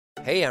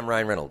Hey, I'm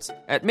Ryan Reynolds.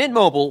 At Mint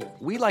Mobile,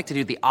 we like to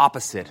do the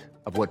opposite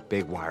of what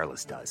Big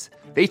Wireless does.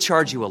 They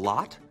charge you a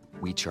lot,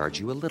 we charge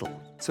you a little.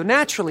 So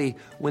naturally,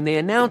 when they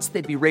announced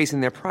they'd be raising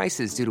their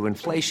prices due to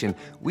inflation,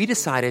 we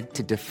decided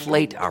to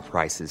deflate our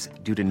prices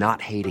due to not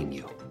hating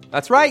you.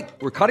 That's right.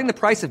 We're cutting the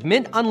price of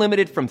Mint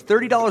Unlimited from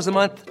 $30 a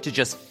month to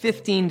just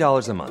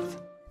 $15 a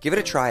month. Give it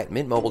a try at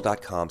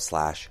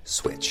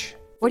mintmobile.com/switch.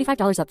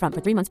 $45 up front for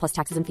 3 months plus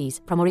taxes and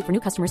fees. Promo rate for new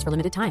customers for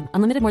limited time.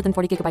 Unlimited more than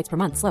 40 gigabytes per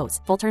month. Slows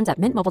full terms at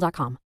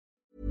mintmobile.com.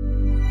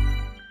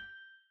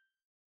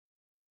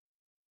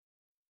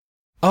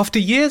 After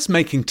years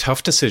making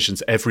tough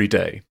decisions every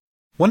day,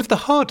 one of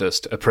the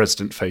hardest a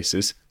president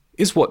faces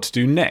is what to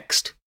do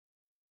next.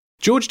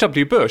 George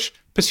W. Bush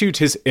pursued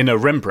his inner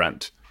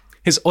Rembrandt.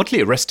 His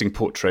oddly arresting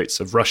portraits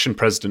of Russian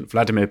President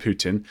Vladimir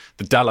Putin,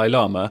 the Dalai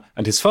Lama,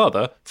 and his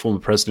father, former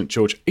President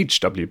George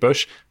H.W.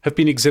 Bush, have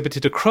been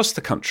exhibited across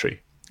the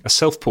country, a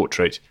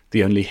self-portrait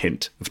the only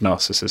hint of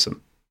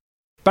narcissism.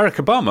 Barack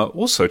Obama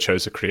also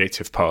chose a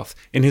creative path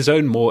in his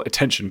own more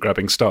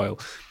attention-grabbing style.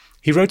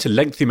 He wrote a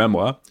lengthy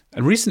memoir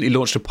and recently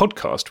launched a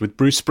podcast with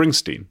Bruce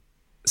Springsteen.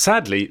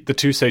 Sadly, the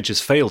two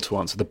sages failed to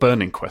answer the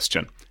burning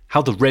question,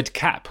 how the red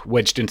cap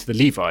wedged into the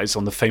Levi's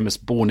on the famous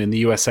Born in the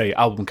USA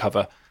album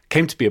cover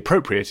came to be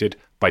appropriated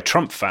by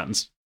Trump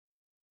fans.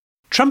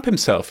 Trump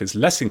himself is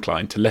less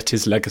inclined to let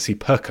his legacy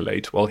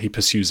percolate while he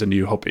pursues a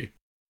new hobby.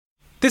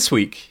 This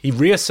week, he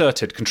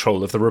reasserted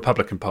control of the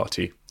Republican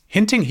Party,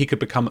 hinting he could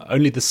become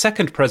only the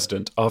second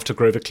president after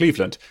Grover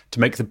Cleveland to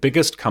make the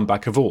biggest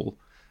comeback of all,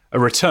 a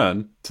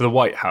return to the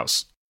White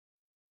House.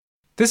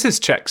 This is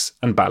Checks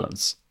and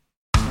Balance.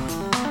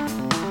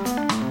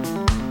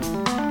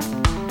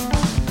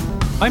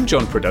 I'm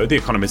John Prideaux, The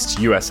Economist's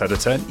US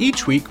editor, and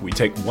each week we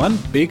take one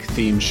big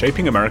theme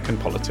shaping American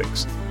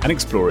politics and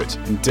explore it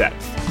in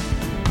depth.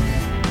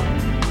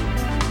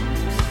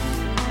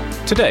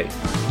 Today,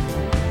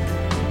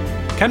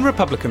 can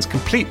Republicans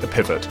complete the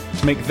pivot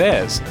to make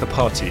theirs the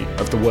party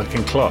of the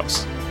working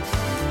class?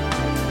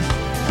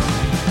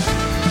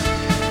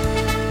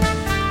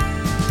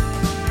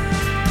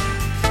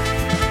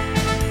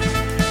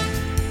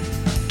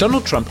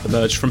 Donald Trump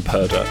emerged from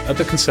Purdah at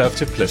the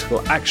Conservative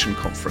Political Action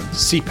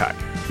Conference, CPAC,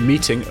 a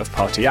meeting of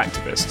party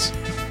activists.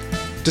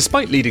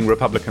 Despite leading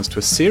Republicans to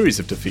a series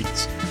of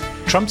defeats,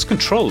 Trump's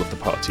control of the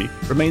party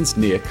remains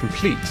near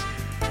complete.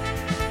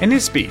 In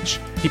his speech,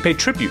 he paid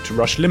tribute to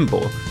Rush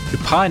Limbaugh, who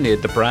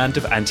pioneered the brand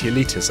of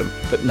anti-elitism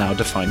that now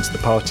defines the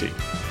party.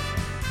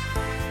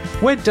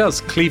 Where does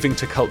cleaving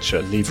to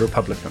culture leave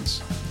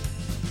Republicans?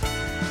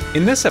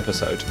 In this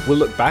episode, we'll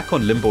look back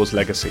on Limbaugh's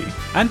legacy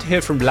and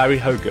hear from Larry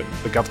Hogan,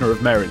 the governor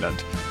of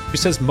Maryland, who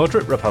says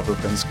moderate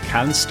Republicans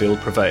can still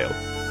prevail.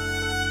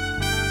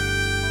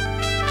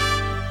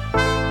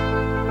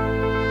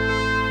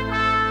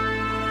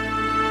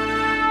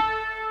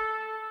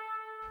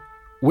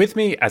 With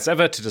me, as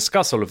ever, to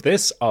discuss all of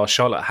this are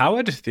Charlotte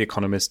Howard, The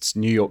Economist's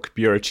New York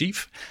bureau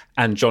chief,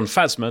 and John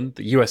Fasman,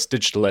 the US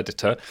digital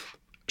editor.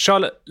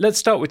 Charlotte, let's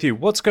start with you.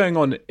 What's going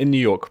on in New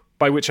York?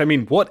 By which I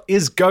mean, what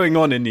is going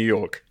on in New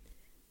York?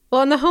 Well,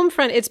 on the home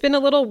front, it's been a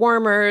little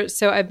warmer,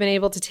 so I've been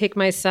able to take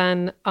my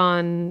son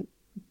on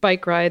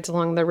bike rides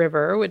along the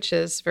river, which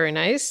is very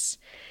nice.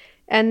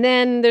 And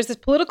then there's this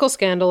political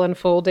scandal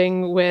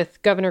unfolding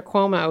with Governor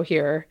Cuomo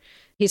here.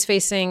 He's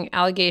facing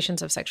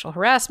allegations of sexual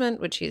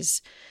harassment, which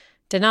he's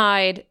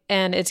denied,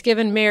 and it's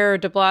given Mayor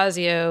de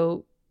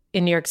Blasio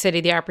in New York City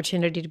the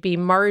opportunity to be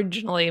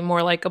marginally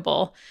more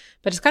likable.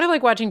 But it's kind of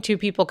like watching two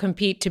people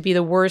compete to be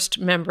the worst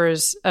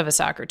members of a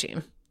soccer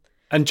team.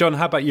 And John,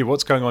 how about you?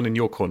 What's going on in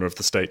your corner of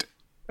the state?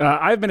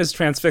 I've been as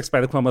transfixed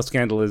by the Cuomo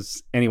scandal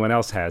as anyone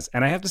else has.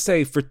 And I have to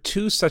say, for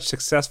two such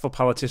successful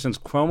politicians,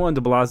 Cuomo and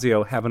de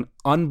Blasio have an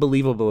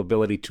unbelievable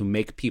ability to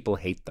make people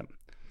hate them.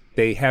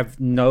 They have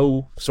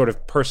no sort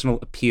of personal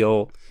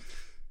appeal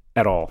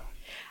at all.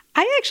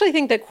 I actually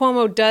think that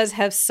Cuomo does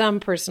have some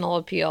personal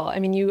appeal. I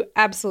mean, you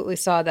absolutely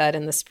saw that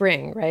in the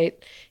spring,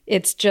 right?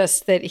 It's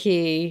just that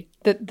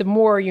the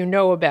more you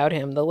know about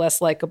him, the less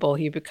likable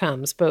he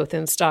becomes, both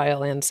in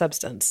style and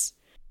substance.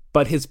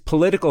 But his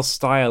political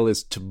style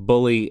is to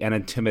bully and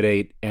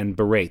intimidate and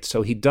berate.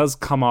 So he does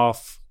come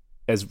off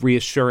as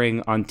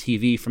reassuring on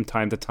TV from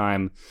time to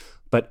time.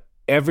 But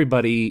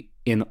everybody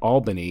in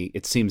Albany,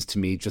 it seems to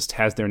me, just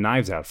has their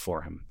knives out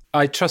for him.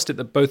 I trust it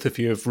that both of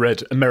you have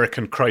read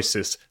American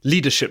Crisis,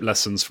 Leadership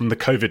Lessons from the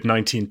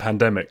COVID-19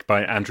 Pandemic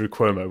by Andrew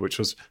Cuomo, which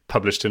was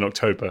published in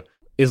October.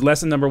 Is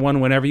lesson number one,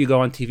 whenever you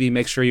go on TV,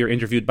 make sure you're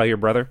interviewed by your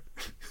brother?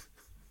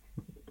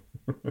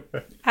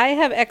 I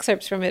have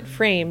excerpts from it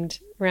framed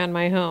around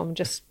my home,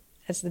 just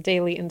as the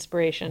daily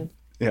inspiration.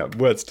 Yeah,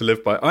 words to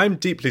live by. I'm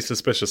deeply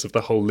suspicious of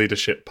the whole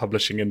leadership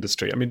publishing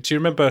industry. I mean, do you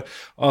remember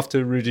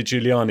after Rudy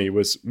Giuliani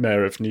was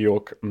mayor of New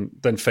York and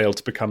then failed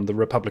to become the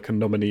Republican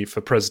nominee for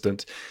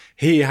president,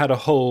 he had a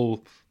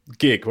whole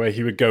gig where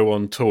he would go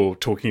on tour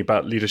talking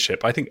about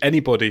leadership. I think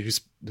anybody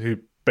who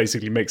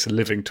basically makes a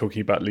living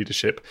talking about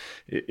leadership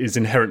is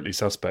inherently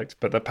suspect,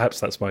 but perhaps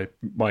that's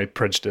my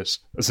prejudice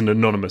as an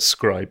anonymous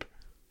scribe.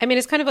 I mean,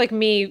 it's kind of like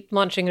me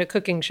launching a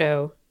cooking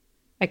show.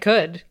 I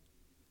could.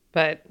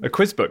 but a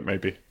quiz book,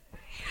 maybe.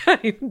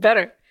 even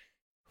better.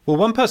 Well,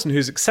 one person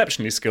who's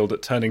exceptionally skilled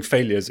at turning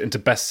failures into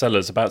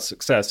bestsellers about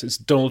success is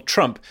Donald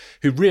Trump,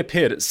 who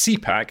reappeared at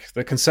CPAC,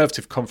 the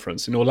Conservative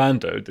conference in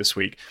Orlando this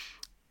week.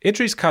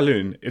 Idris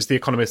Kaloun is The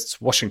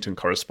Economist's Washington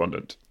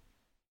correspondent.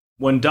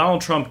 When Donald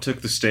Trump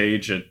took the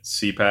stage at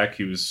CPAC,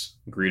 he was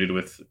greeted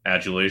with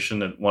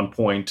adulation. At one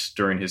point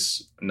during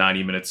his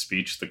 90-minute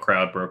speech, the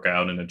crowd broke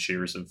out in a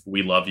cheers of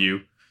 "We love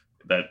you"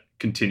 that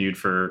continued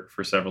for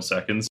several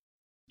seconds.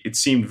 It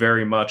seemed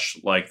very much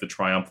like the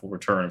triumphal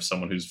return of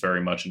someone who's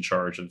very much in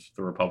charge of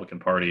the Republican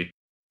Party.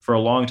 For a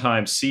long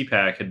time,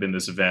 CPAC had been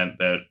this event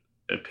that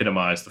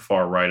epitomized the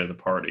far right of the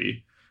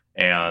party.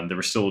 And there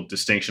was still a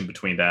distinction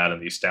between that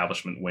and the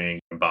establishment wing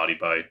embodied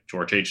by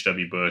George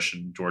H.W. Bush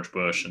and George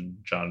Bush and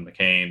John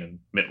McCain and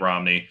Mitt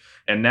Romney.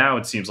 And now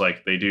it seems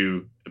like they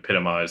do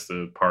epitomize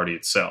the party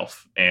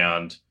itself.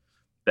 And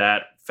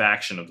that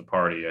faction of the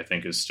party, I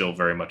think, is still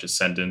very much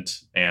ascendant.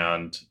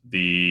 And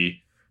the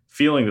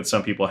feeling that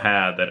some people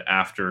had that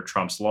after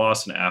Trump's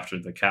loss and after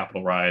the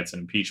Capitol riots and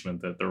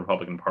impeachment, that the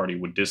Republican Party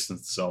would distance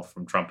itself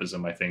from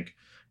Trumpism, I think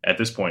at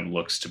this point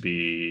looks to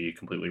be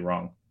completely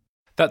wrong.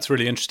 That's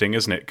really interesting,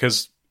 isn't it?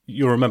 Because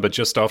you'll remember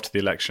just after the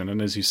election, and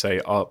as you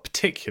say,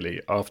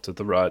 particularly after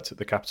the riots at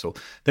the Capitol,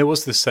 there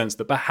was this sense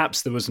that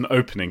perhaps there was an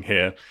opening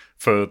here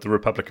for the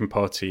Republican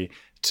Party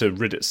to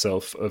rid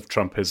itself of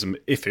Trumpism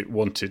if it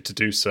wanted to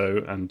do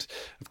so. And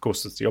of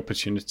course, there's the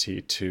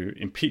opportunity to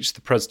impeach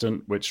the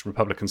president, which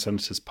Republican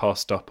senators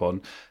passed up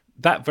on.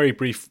 That very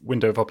brief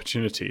window of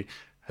opportunity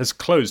has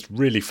closed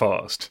really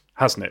fast,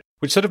 hasn't it?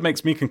 Which sort of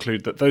makes me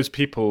conclude that those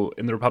people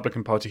in the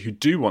Republican Party who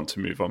do want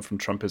to move on from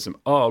Trumpism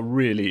are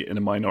really in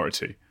a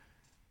minority.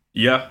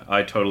 Yeah,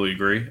 I totally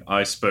agree.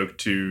 I spoke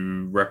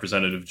to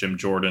Representative Jim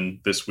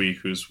Jordan this week,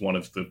 who's one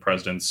of the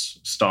president's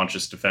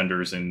staunchest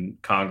defenders in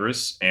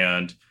Congress.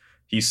 And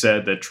he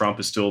said that Trump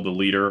is still the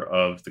leader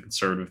of the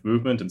conservative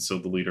movement and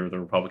still the leader of the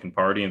Republican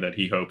Party, and that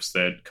he hopes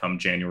that come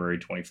January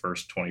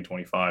 21st,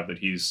 2025, that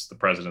he's the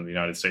president of the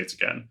United States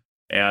again.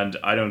 And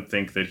I don't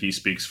think that he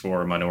speaks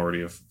for a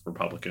minority of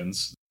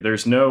Republicans.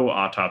 There's no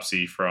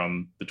autopsy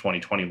from the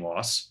 2020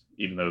 loss,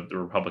 even though the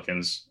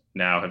Republicans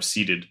now have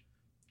ceded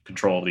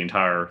control of the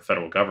entire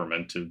federal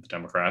government to the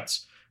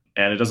Democrats.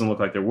 And it doesn't look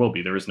like there will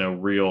be. There is no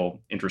real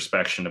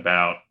introspection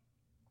about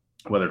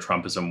whether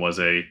Trumpism was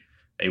a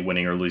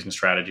winning or losing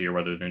strategy or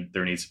whether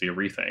there needs to be a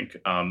rethink,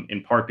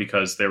 in part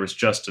because there was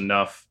just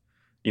enough,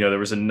 there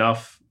was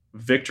enough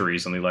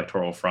victories on the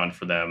electoral front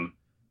for them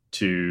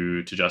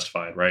to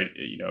justify it, right?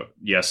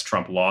 Yes,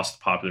 Trump lost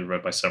the popular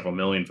vote by several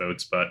million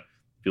votes, but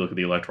if you look at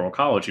the Electoral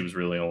College, he was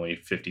really only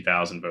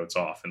 50,000 votes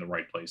off in the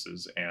right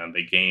places, and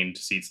they gained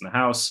seats in the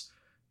House.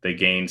 They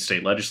gained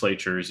state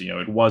legislatures.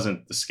 It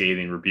wasn't the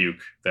scathing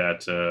rebuke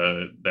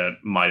that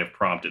might have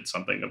prompted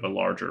something of a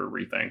larger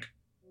rethink.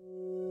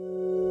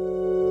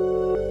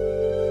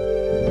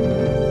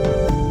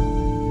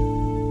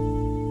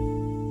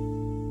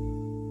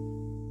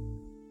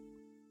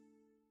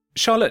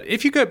 Charlotte,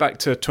 if you go back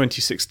to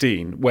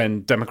 2016,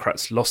 when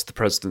Democrats lost the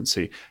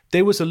presidency,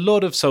 there was a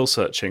lot of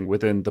soul-searching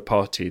within the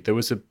party. There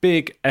was a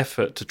big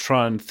effort to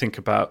try and think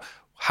about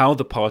how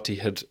the party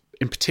had,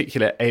 in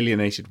particular,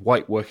 alienated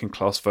white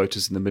working-class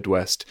voters in the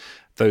Midwest,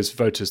 those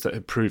voters that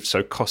had proved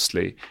so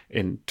costly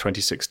in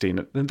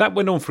 2016. And that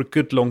went on for a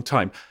good long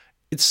time.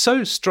 It's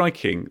so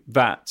striking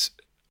that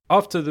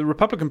after the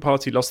Republican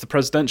Party lost the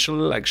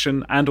presidential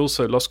election and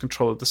also lost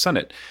control of the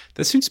Senate,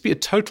 there seems to be a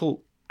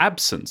total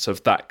absence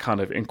of that kind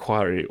of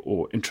inquiry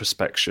or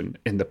introspection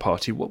in the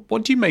party.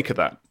 What do you make of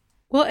that?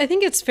 Well, I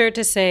think it's fair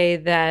to say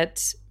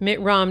that Mitt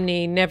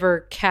Romney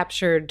never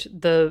captured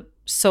the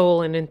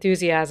soul and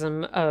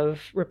enthusiasm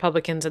of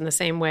Republicans in the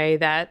same way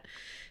that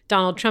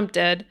Donald Trump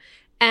did.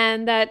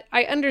 And that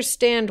I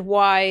understand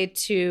why,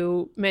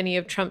 to many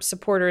of Trump's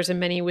supporters and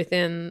many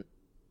within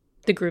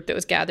the group that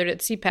was gathered at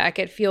CPAC,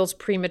 it feels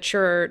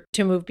premature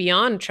to move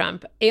beyond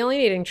Trump.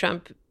 Alienating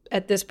Trump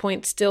at this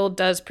point still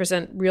does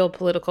present real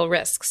political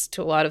risks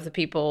to a lot of the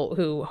people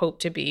who hope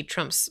to be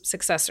Trump's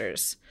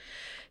successors.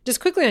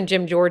 Just quickly on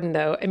Jim Jordan,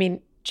 though,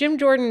 Jim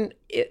Jordan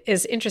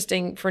is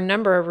interesting for a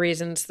number of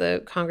reasons,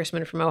 the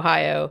congressman from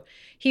Ohio.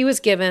 He was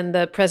given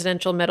the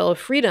Presidential Medal of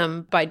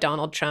Freedom by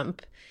Donald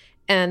Trump.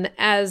 And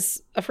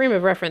as a frame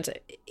of reference,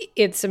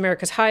 it's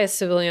America's highest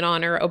civilian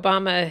honor.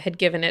 Obama had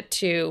given it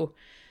to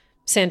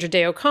Sandra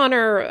Day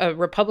O'Connor, a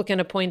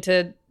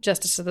Republican-appointed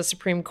Justice of the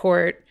Supreme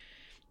Court,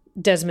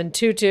 Desmond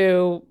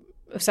Tutu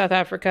of South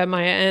Africa,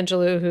 Maya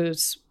Angelou,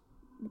 who's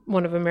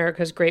one of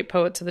America's great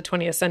poets of the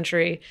 20th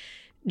century.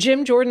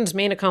 Jim Jordan's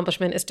main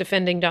accomplishment is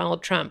defending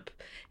Donald Trump.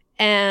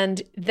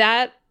 And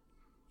that,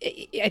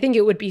 I think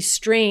it would be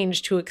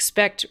strange to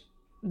expect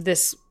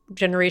this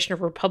generation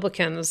of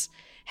Republicans,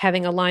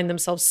 having aligned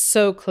themselves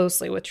so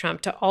closely with Trump,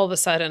 to all of a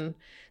sudden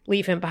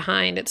leave him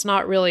behind. It's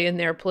not really in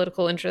their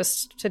political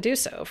interest to do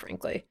so,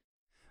 frankly.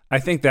 I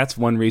think that's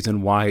one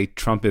reason why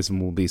Trumpism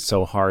will be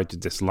so hard to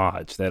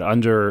dislodge, that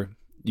under,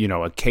 a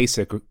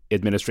Kasich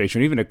administration,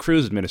 or even a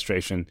Cruz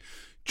administration,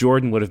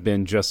 Jordan would have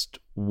been just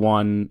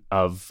one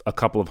of a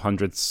couple of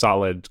hundred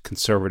solid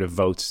conservative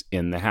votes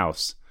in the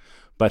House.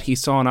 But he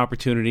saw an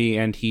opportunity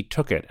and he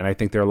took it. And I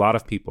think there are a lot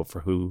of people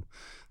for who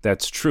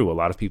that's true. A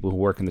lot of people who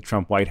work in the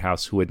Trump White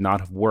House who would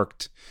not have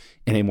worked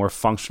in a more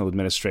functional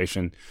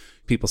administration.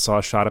 People saw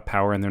a shot at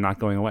power and they're not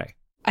going away.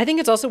 I think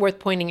it's also worth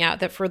pointing out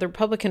that for the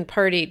Republican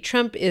Party,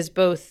 Trump is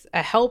both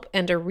a help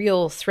and a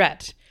real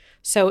threat.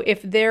 So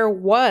if there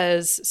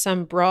was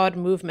some broad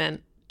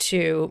movement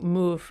to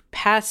move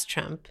past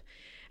Trump,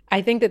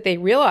 I think that they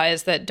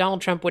realized that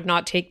Donald Trump would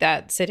not take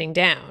that sitting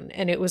down.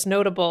 And it was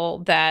notable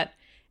that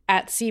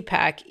at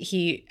CPAC,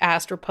 he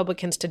asked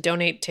Republicans to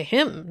donate to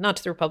him, not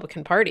to the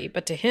Republican Party,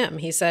 but to him.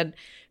 He said,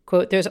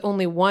 quote, "There's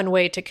only one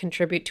way to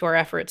contribute to our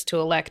efforts to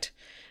elect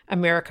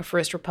America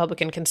First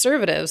Republican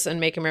conservatives and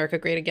make America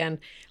great again.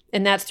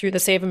 And that's through the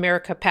Save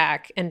America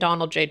PAC and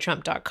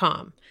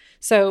DonaldJTrump.com."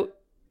 So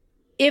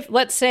if,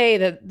 let's say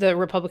that the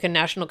Republican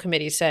National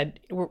Committee said,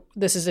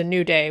 this is a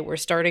new day, we're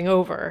starting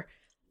over,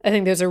 I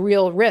think there's a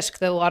real risk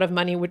that a lot of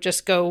money would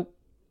just go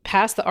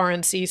past the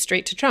RNC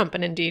straight to Trump.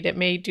 And indeed, it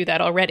may do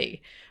that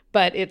already.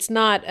 But it's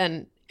not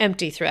an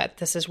empty threat.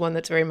 This is one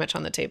that's very much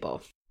on the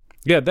table.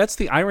 Yeah, that's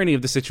the irony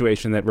of the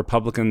situation that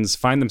Republicans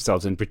find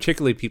themselves in,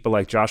 particularly people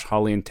like Josh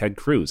Hawley and Ted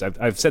Cruz.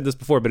 I've said this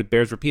before, but it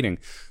bears repeating.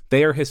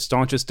 They are his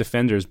staunchest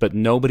defenders, but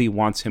nobody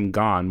wants him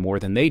gone more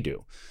than they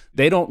do.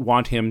 They don't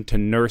want him to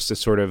nurse a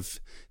sort of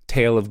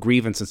tale of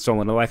grievance and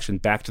stolen election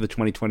back to the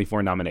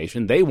 2024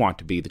 nomination. They want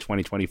to be the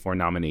 2024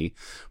 nominee,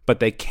 but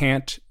they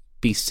can't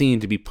be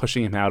seen to be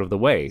pushing him out of the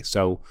way.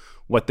 So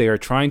what they are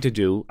trying to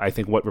do, I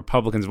think what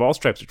Republicans of all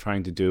stripes are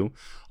trying to do,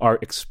 are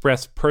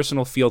express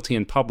personal fealty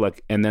in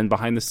public and then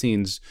behind the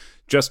scenes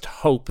just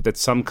hope that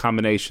some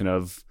combination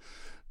of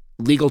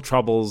legal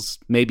troubles,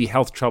 maybe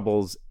health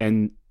troubles,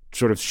 and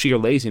sort of sheer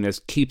laziness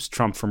keeps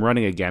Trump from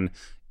running again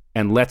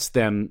and lets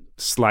them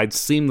slide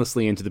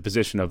seamlessly into the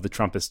position of the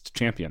Trumpist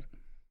champion.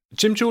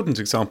 Jim Jordan's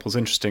example is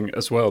interesting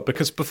as well,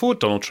 because before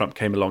Donald Trump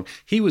came along,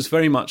 he was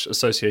very much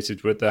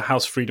associated with the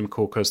House Freedom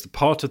Caucus, the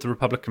part of the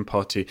Republican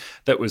Party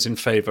that was in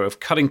favor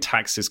of cutting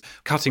taxes,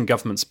 cutting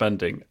government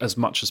spending as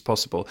much as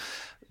possible.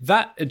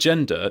 That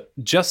agenda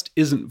just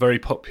isn't very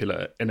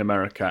popular in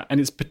America, and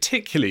it's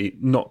particularly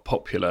not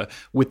popular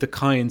with the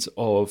kinds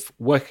of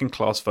working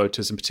class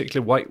voters, and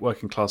particularly white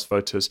working class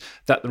voters,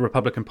 that the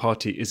Republican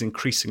Party is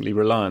increasingly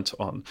reliant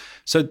on.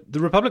 So the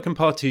Republican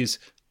Party's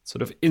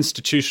sort of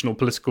institutional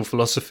political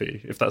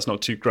philosophy, if that's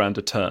not too grand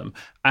a term,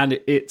 and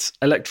its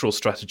electoral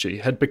strategy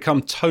had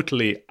become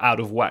totally out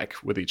of whack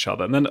with each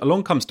other. And then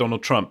along comes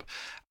Donald Trump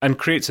and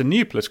creates a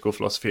new political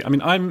philosophy. I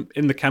mean, I'm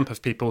in the camp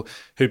of people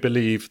who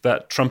believe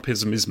that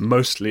Trumpism is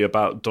mostly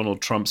about Donald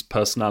Trump's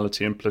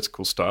personality and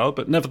political style,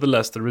 but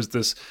nevertheless, there is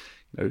this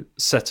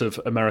set of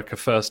America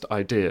First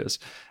ideas.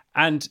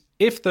 And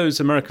if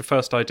those America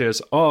First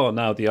ideas are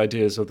now the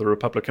ideas of the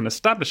Republican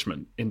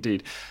establishment,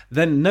 indeed,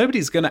 then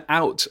nobody's going to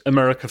out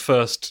America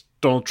First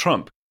Donald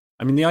Trump.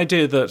 I mean, the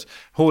idea that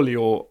Hawley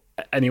or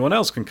anyone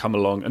else can come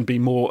along and be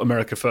more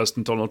America First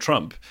than Donald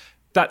Trump,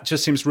 that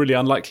just seems really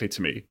unlikely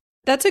to me.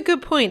 That's a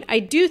good point. I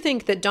do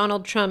think that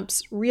Donald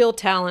Trump's real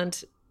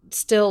talent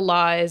still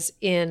lies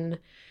in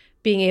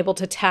being able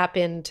to tap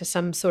into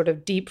some sort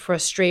of deep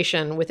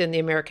frustration within the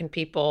American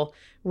people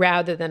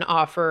rather than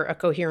offer a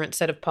coherent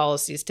set of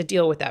policies to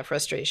deal with that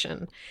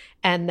frustration.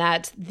 And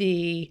that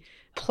the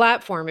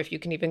platform, if you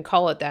can even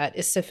call it that,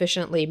 is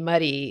sufficiently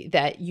muddy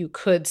that you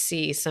could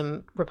see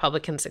some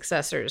Republican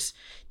successors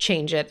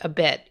change it a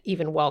bit,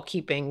 even while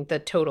keeping the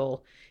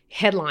total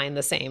headline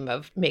the same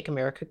of Make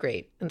America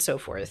Great and so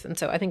forth. And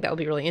so I think that will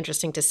be really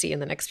interesting to see in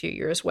the next few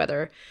years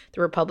whether the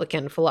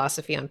Republican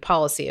philosophy on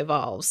policy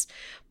evolves.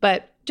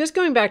 But just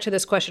going back to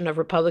this question of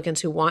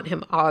Republicans who want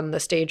him on the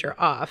stage or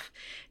off,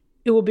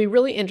 it will be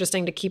really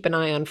interesting to keep an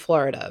eye on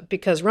Florida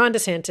because Ron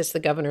DeSantis,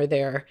 the governor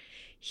there,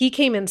 he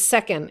came in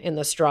second in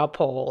the straw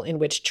poll in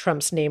which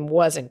Trump's name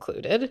was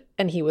included,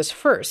 and he was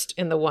first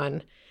in the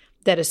one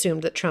that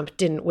assumed that Trump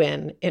didn't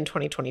win in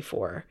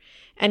 2024.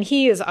 And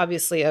he is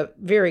obviously a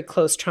very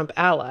close Trump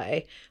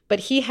ally,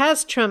 but he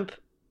has Trump,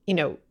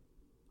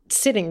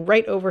 sitting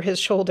right over his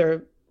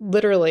shoulder,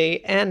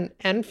 literally and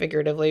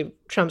figuratively.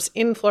 Trump's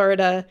in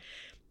Florida.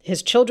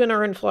 His children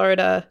are in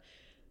Florida.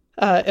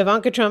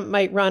 Ivanka Trump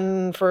might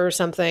run for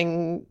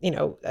something,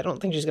 I don't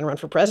think she's going to run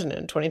for president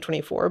in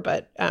 2024,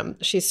 but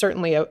she's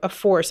certainly a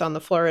force on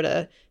the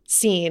Florida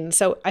scene.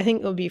 So I think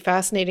it'll be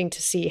fascinating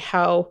to see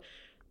how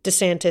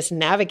DeSantis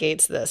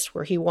navigates this,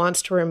 where he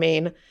wants to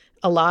remain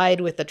allied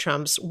with the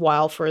Trumps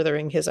while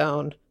furthering his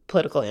own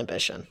political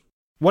ambition.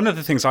 One of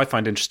the things I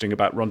find interesting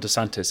about Ron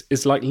DeSantis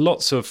is, like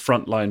lots of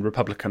frontline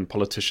Republican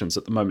politicians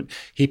at the moment,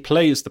 he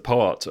plays the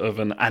part of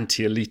an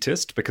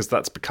anti-elitist because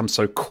that's become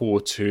so core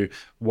to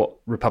what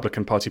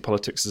Republican Party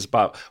politics is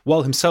about,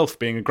 while himself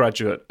being a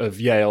graduate of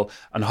Yale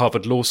and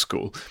Harvard Law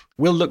School.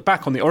 We'll look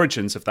back on the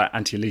origins of that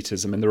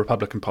anti-elitism in the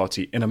Republican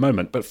Party in a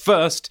moment. But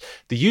first,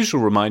 the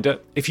usual reminder,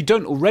 if you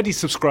don't already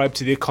subscribe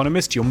to The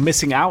Economist, you're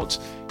missing out.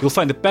 You'll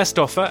find the best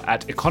offer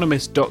at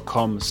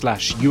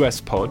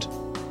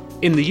economist.com/USpod.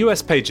 In the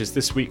US pages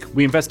this week,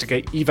 we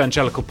investigate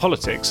evangelical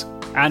politics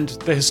and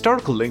the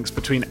historical links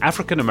between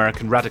African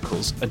American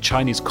radicals and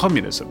Chinese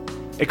communism.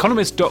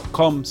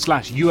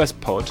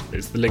 Economist.com/USpod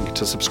is the link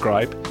to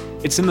subscribe.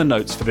 It's in the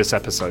notes for this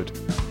episode.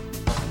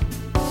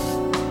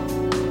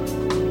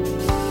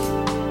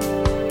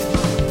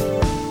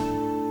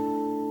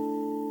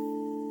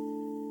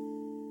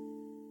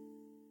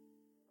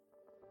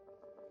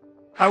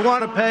 I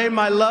want to pay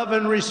my love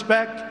and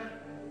respect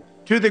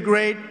to the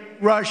great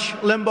Rush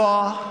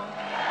Limbaugh.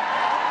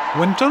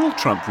 When Donald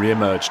Trump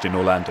re-emerged in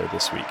Orlando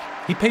this week,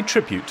 he paid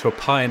tribute to a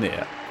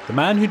pioneer, the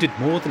man who did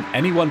more than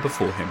anyone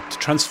before him to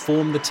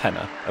transform the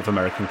tenor of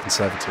American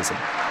conservatism.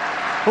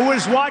 Who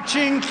is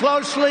watching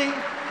closely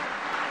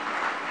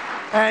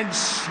and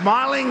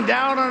smiling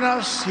down on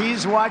us.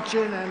 He's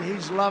watching and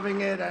he's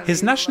loving it.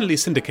 His nationally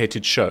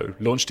syndicated show,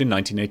 launched in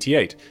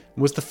 1988,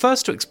 was the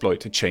first to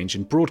exploit a change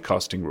in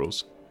broadcasting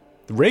rules.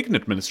 The Reagan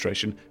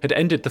administration had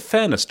ended the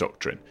Fairness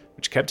Doctrine,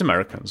 which kept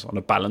Americans on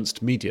a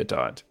balanced media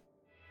diet.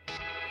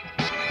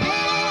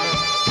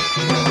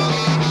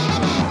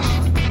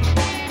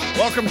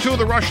 Welcome to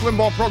the Rush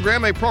Limbaugh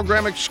program, a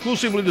program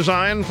exclusively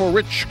designed for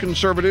rich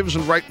conservatives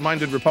and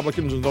right-minded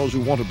Republicans and those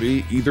who want to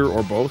be either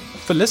or both.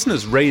 For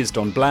listeners raised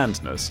on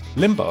blandness,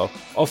 Limbaugh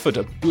offered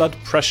a blood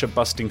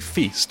pressure-busting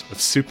feast of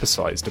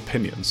supersized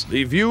opinions.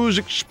 The views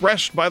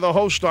expressed by the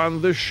host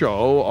on this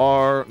show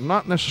are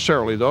not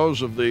necessarily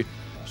those of the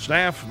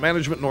staff,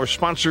 management, nor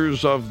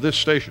sponsors of this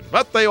station,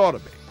 but they ought to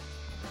be.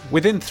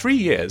 Within 3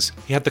 years,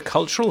 he had the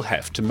cultural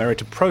heft to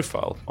merit a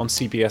profile on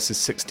CBS's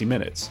 60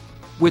 Minutes.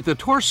 With a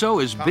torso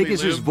as big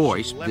as his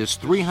voice, this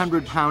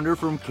 300-pounder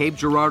from Cape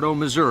Girardeau,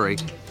 Missouri,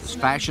 has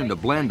fashioned a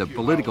blend of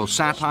political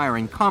satire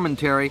and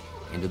commentary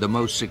into the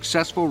most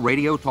successful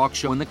radio talk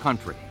show in the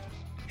country.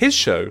 His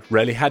show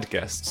rarely had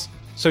guests,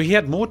 so he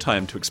had more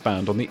time to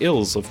expound on the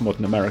ills of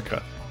modern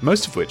America,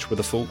 most of which were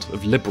the fault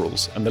of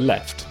liberals and the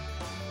left.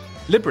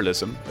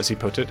 Liberalism, as he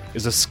put it,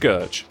 is a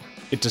scourge.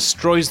 It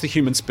destroys the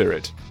human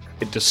spirit.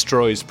 It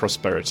destroys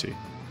prosperity.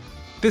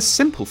 This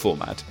simple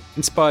format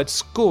inspired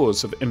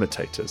scores of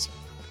imitators.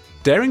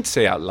 Daring to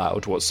say out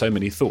loud what so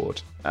many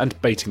thought,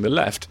 and baiting the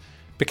left,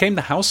 became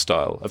the house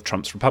style of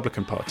Trump's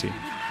Republican Party.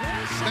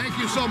 Thank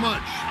you so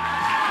much.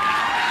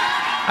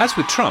 As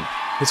with Trump,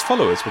 his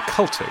followers were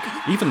cultic,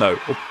 even though,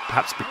 or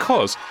perhaps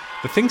because,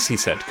 the things he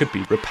said could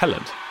be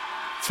repellent.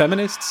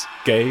 Feminists,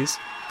 gays,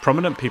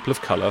 prominent people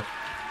of colour,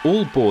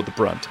 all bore the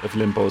brunt of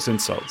Limbaugh's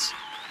insults.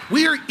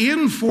 We're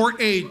in for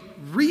a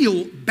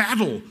real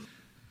battle.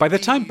 By the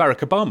time Barack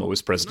Obama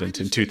was president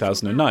in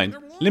 2009,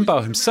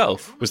 Limbaugh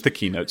himself was the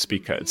keynote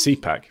speaker at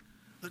CPAC.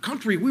 The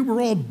country we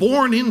were all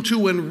born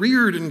into and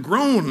reared and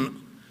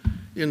grown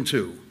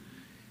into.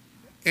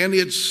 And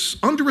it's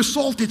under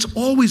assault, it's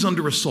always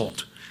under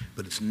assault.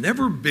 But it's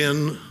never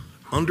been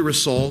under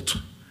assault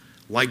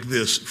like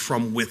this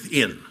from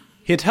within.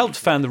 He had helped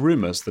fan the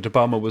rumours that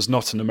Obama was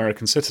not an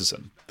American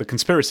citizen, the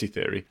conspiracy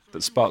theory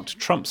that sparked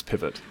Trump's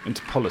pivot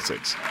into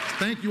politics.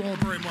 Thank you all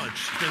very much.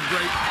 It's been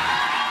great.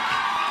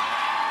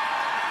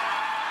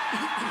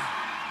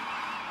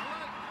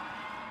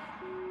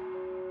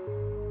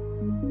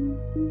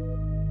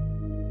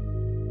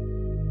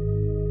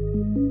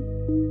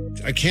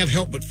 I can't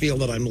help but feel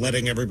that I'm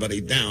letting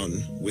everybody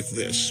down with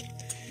this.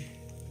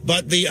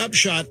 But the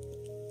upshot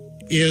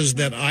is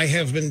that I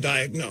have been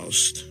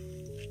diagnosed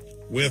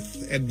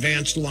with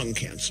advanced lung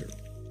cancer.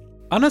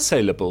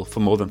 Unassailable for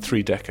more than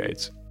 3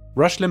 decades,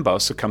 Rush Limbaugh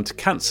succumbed to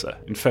cancer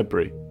in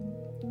February.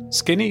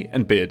 Skinny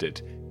and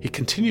bearded, he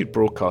continued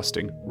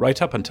broadcasting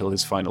right up until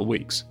his final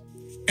weeks.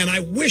 And I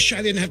wish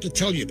I didn't have to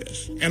tell you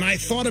this. And I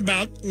thought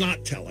about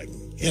not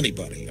telling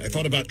anybody. I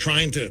thought about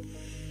trying to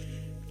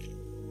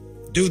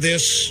do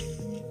this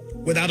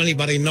without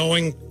anybody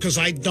knowing, because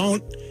I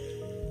don't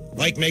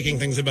like making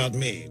things about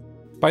me.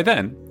 By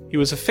then, he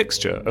was a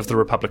fixture of the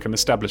Republican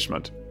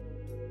establishment.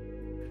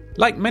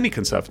 Like many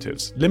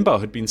conservatives, Limbaugh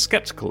had been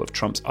skeptical of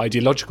Trump's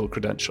ideological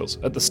credentials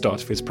at the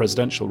start of his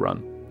presidential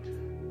run,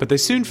 but they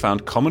soon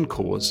found common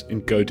cause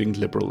in goading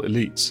liberal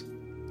elites.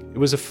 It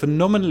was a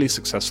phenomenally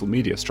successful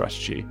media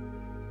strategy.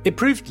 It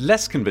proved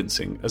less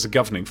convincing as a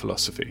governing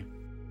philosophy.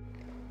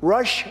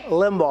 Rush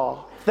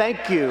Limbaugh,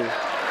 thank you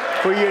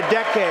for your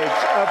decades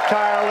of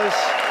tireless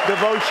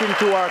devotion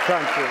to our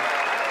country.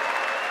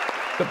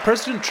 But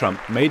President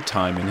Trump made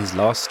time in his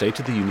last State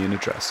of the Union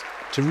address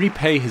to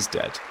repay his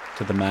debt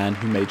to the man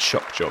who made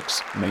shock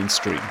jocks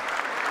mainstream.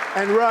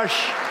 And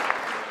Rush,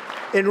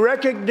 in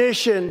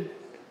recognition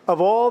of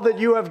all that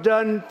you have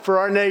done for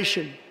our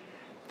nation,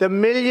 the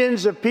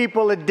millions of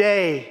people a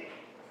day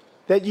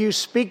that you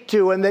speak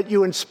to and that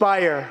you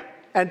inspire,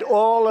 and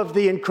all of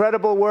the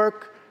incredible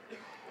work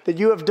that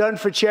you have done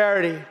for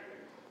charity,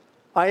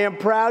 I am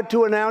proud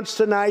to announce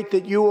tonight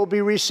that you will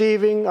be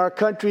receiving our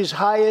country's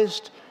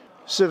highest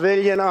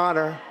civilian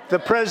honor, the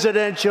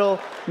Presidential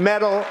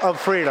Medal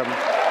of Freedom.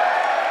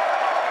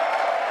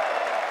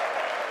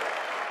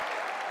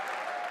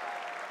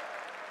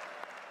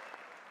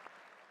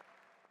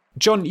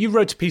 John, you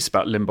wrote a piece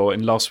about Limbaugh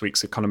in last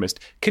week's Economist.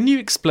 Can you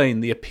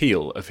explain the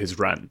appeal of his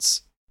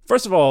rants?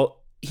 First of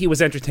all, he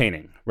was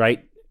entertaining,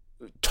 right?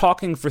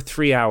 Talking for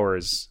 3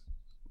 hours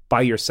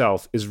by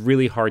yourself is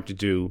really hard to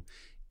do,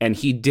 and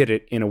he did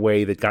it in a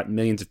way that got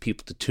millions of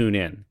people to tune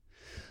in.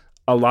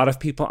 A lot of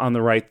people on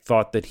the right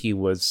thought that he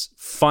was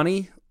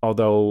funny,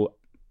 although,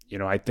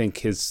 I think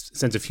his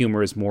sense of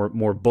humor is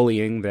more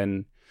bullying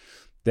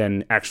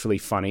than actually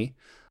funny.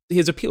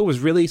 His appeal was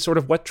really sort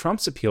of what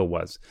Trump's appeal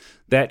was,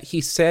 that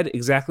he said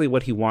exactly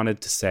what he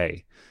wanted to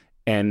say.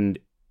 And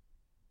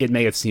it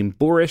may have seemed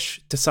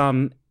boorish to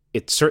some.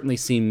 It certainly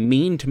seemed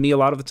mean to me a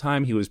lot of the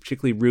time. He was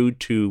particularly rude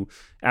to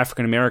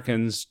African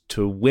Americans,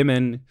 to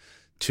women,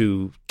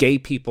 to gay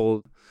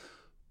people.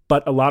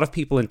 But a lot of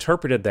people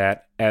interpreted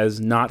that as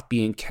not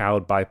being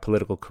cowed by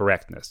political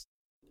correctness.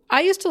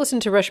 I used to listen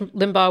to Rush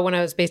Limbaugh when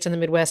I was based in the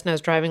Midwest, and I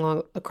was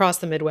driving across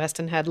the Midwest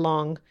and had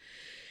long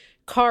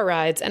car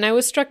rides. And I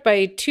was struck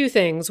by two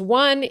things.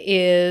 One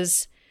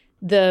is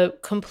the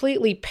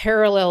completely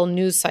parallel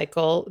news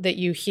cycle that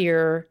you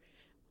hear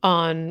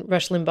on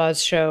Rush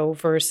Limbaugh's show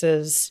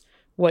versus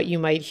what you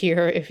might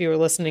hear if you were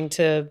listening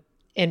to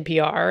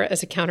NPR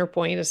as a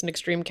counterpoint, as an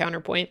extreme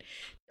counterpoint.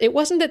 It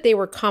wasn't that they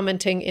were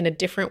commenting in a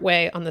different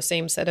way on the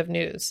same set of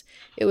news.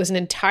 It was an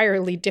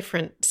entirely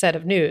different set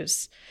of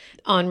news.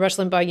 On Rush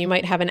Limbaugh, you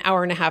might have an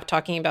hour and a half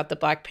talking about the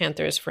Black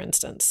Panthers, for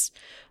instance.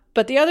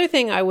 But the other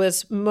thing I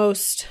was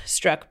most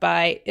struck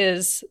by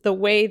is the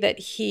way that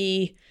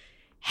he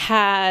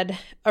had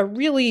a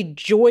really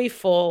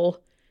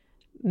joyful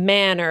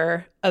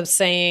manner of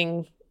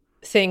saying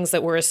things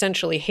that were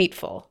essentially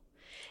hateful.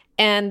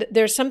 And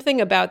there's something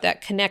about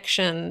that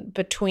connection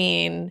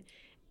between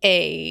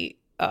a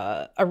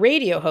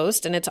radio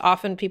host, and it's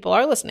often people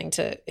are listening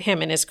to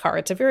him in his car.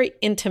 It's a very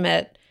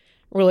intimate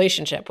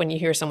relationship when you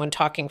hear someone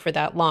talking for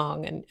that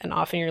long, and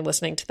often you're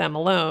listening to them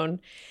alone.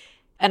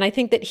 And I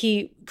think that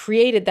he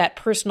created that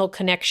personal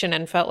connection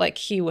and felt like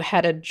he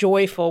had a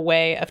joyful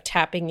way of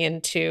tapping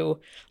into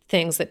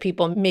things that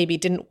people maybe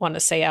didn't want to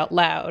say out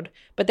loud.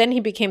 But then he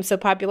became so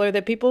popular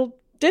that people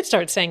did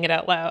start saying it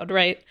out loud,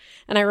 right?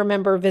 And I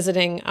remember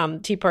visiting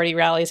Tea Party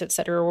rallies, et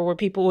cetera, where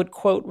people would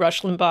quote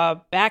Rush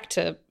Limbaugh back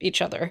to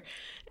each other.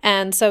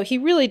 And so he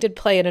really did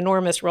play an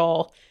enormous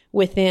role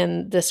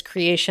within this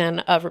creation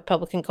of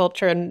Republican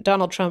culture. And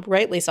Donald Trump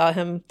rightly saw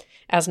him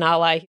as an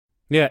ally.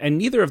 Yeah, and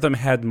neither of them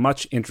had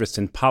much interest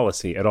in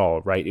policy at all,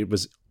 right? It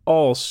was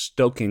all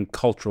stoking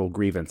cultural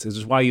grievance. This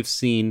is why you've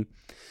seen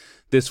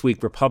this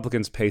week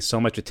Republicans pay so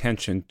much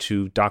attention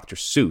to Dr.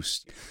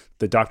 Seuss.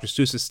 The Dr.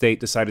 Seuss estate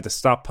decided to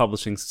stop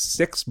publishing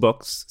 6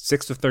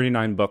 of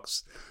 39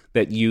 books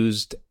that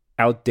used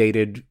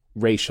outdated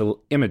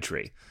racial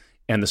imagery.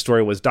 And the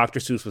story was Dr.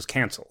 Seuss was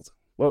canceled.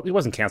 Well, he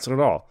wasn't canceled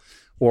at all.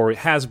 Or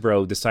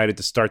Hasbro decided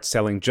to start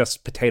selling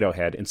just Potato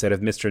Head instead of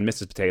Mr. and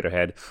Mrs. Potato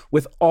Head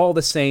with all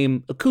the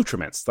same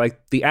accoutrements.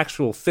 Like the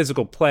actual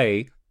physical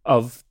play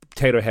of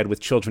Potato Head with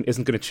children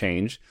isn't going to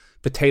change.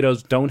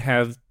 Potatoes don't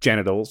have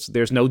genitals.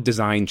 There's no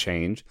design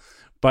change.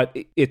 But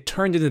it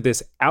turned into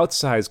this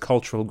outsized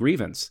cultural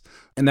grievance.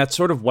 And that's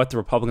sort of what the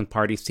Republican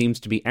Party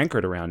seems to be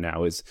anchored around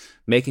now, is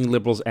making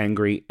liberals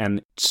angry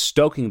and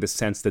stoking the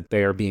sense that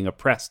they are being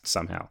oppressed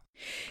somehow.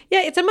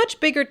 Yeah, it's a much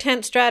bigger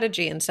tent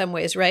strategy in some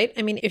ways, right?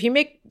 I mean, if you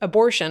make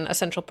abortion a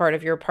central part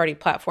of your party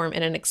platform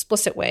in an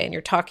explicit way, and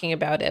you're talking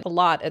about it a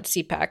lot at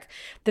CPAC,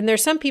 then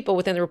there's some people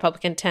within the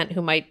Republican tent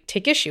who might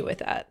take issue with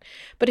that.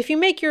 But if you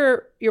make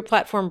your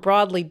platform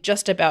broadly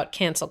just about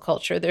cancel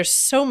culture, there's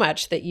so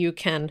much that you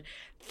can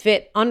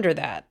fit under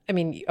that. I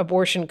mean,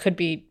 abortion could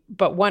be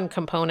but one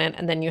component,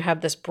 and then you have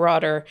this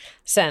broader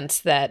sense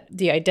that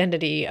the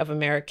identity of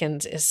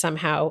Americans is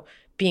somehow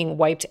being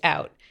wiped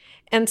out.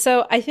 And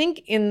so I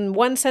think in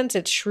one sense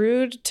it's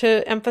shrewd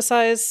to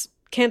emphasize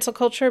cancel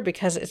culture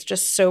because it's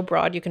just so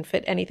broad, you can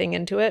fit anything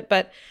into it.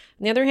 But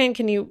on the other hand,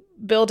 can you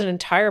build an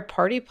entire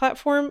party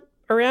platform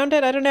around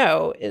it? I don't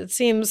know. It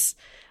seems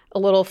a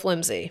little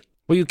flimsy.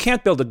 Well, you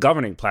can't build a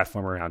governing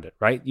platform around it,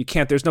 right? You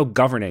can't. There's no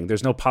governing.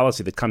 There's no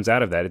policy that comes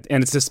out of that.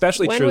 And it's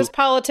especially true. When was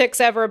politics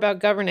ever about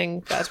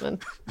governing,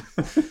 Desmond?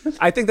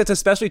 I think that's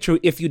especially true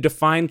if you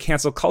define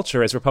cancel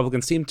culture, as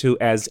Republicans seem to,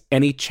 as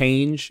any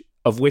change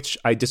of which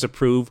I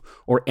disapprove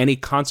or any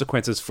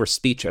consequences for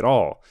speech at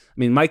all. I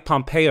mean, Mike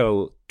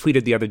Pompeo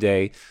tweeted the other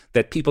day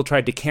that people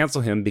tried to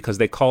cancel him because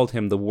they called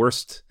him the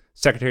worst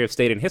Secretary of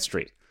State in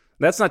history.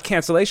 That's not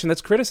cancellation,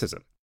 that's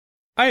criticism.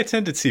 I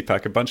attended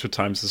CPAC a bunch of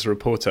times as a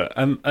reporter,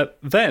 and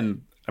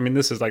then, I mean,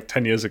 this is like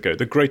 10 years ago,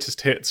 the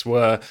greatest hits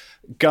were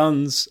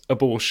guns,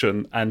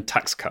 abortion, and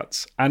tax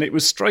cuts. And it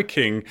was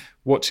striking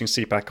watching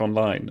CPAC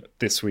online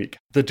this week,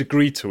 the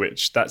degree to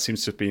which that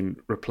seems to have been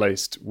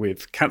replaced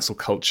with cancel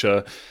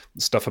culture,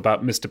 stuff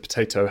about Mr.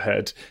 Potato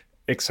Head,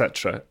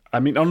 etc. I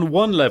mean, on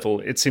one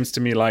level, it seems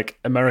to me like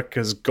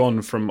America's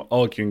gone from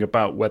arguing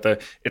about whether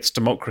its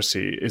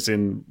democracy is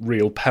in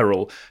real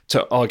peril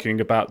to arguing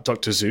about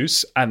Dr.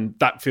 Seuss, and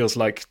that feels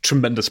like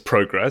tremendous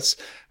progress.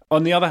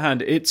 On the other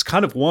hand, it's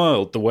kind of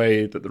wild the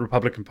way that the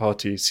Republican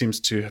Party seems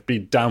to be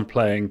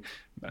downplaying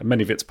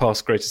many of its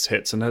past greatest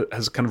hits and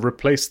has kind of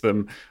replaced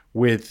them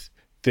with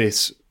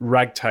this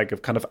ragtag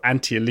of kind of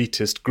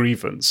anti-elitist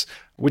grievance,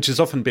 which is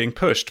often being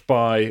pushed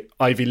by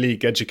Ivy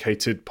League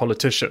educated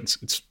politicians.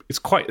 It's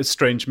quite a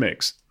strange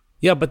mix.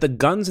 Yeah, but the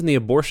guns and the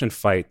abortion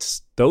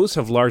fights, those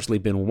have largely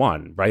been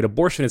won, right?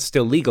 Abortion is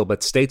still legal,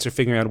 but states are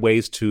figuring out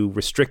ways to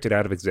restrict it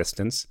out of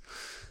existence.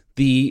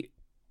 The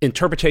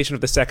interpretation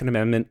of the Second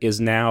Amendment is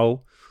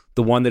now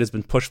the one that has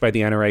been pushed by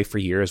the NRA for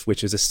years,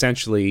 which is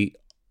essentially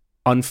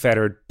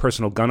unfettered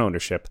personal gun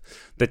ownership.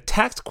 The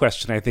tax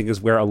question, I think,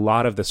 is where a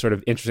lot of the sort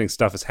of interesting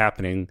stuff is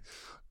happening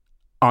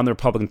on the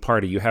Republican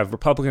Party. You have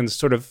Republicans,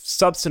 sort of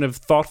substantive,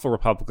 thoughtful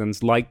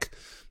Republicans like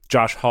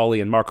Josh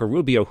Hawley and Marco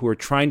Rubio, who are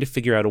trying to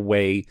figure out a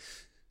way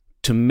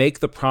to make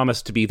the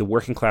promise to be the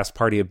working class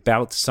party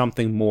about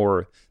something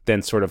more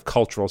than sort of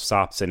cultural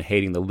sops and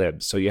hating the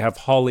libs. So you have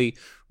Hawley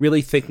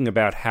really thinking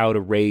about how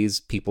to raise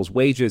people's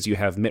wages. You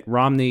have Mitt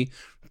Romney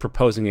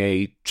proposing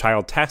a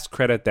child tax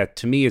credit that,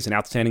 to me, is an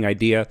outstanding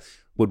idea,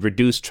 would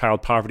reduce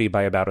child poverty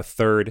by about a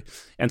third.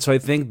 And so I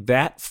think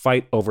that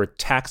fight over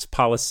tax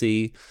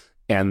policy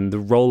and the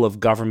role of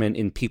government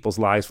in people's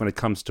lives when it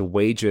comes to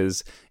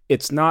wages,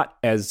 it's not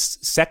as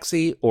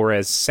sexy or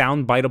as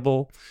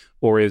soundbiteable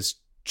or as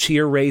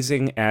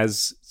cheer-raising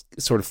as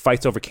sort of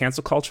fights over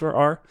cancel culture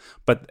are.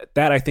 But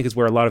that, I think, is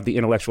where a lot of the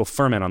intellectual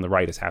ferment on the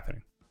right is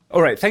happening.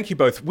 All right, thank you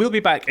both. We'll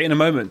be back in a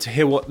moment to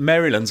hear what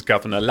Maryland's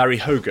Governor Larry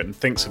Hogan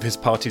thinks of his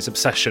party's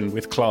obsession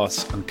with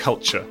class and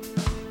culture.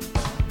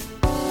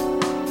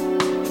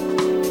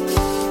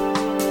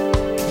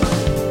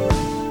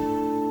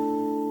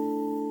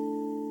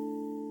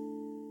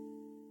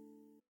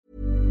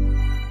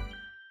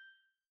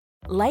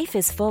 Life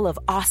is full of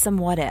awesome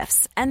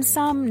what-ifs, and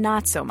some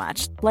not so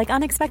much, like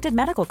unexpected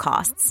medical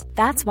costs.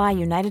 That's why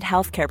United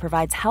Healthcare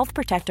provides Health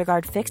Protector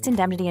Guard fixed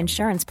indemnity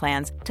insurance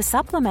plans to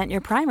supplement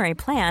your primary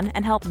plan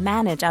and help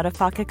manage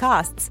out-of-pocket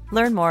costs.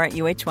 Learn more at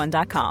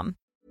uh1.com.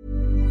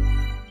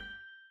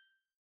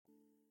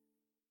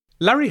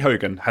 Larry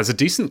Hogan has a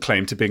decent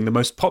claim to being the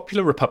most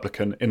popular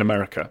Republican in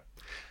America.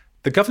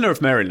 The governor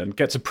of Maryland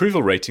gets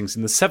approval ratings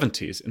in the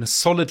 70s in a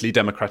solidly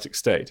Democratic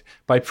state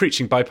by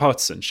preaching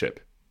bipartisanship.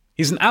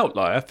 He's an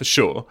outlier, for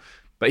sure,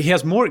 but he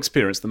has more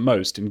experience than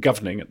most in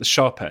governing at the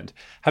sharp end,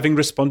 having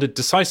responded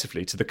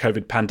decisively to the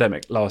COVID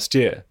pandemic last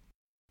year.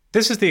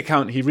 This is the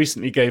account he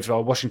recently gave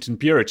our Washington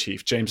bureau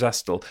chief, James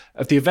Astle,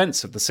 of the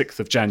events of the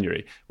 6th of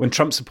January, when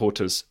Trump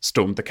supporters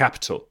stormed the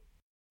Capitol.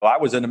 I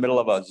was in the middle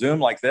of a Zoom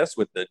like this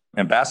with the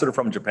ambassador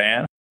from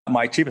Japan.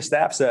 My chief of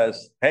staff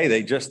says, hey,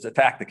 they just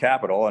attacked the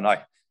Capitol, and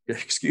I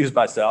excused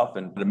myself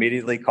and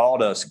immediately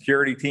called a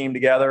security team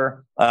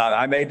together.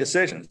 I made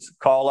decisions,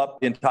 call up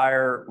the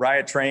entire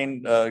riot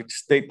train,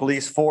 state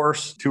police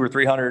force, 200 or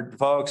 300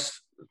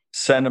 folks,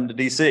 send them to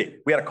DC.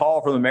 We had a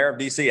call from the mayor of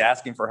DC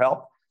asking for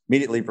help,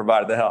 immediately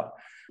provided the help.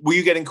 Were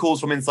you getting calls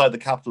from inside the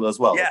Capitol as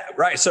well? Yeah,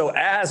 right. So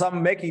as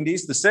I'm making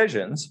these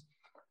decisions,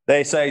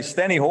 they say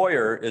Steny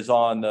Hoyer is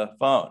on the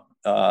phone,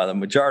 the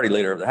majority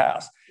leader of the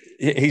House.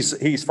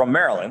 He's from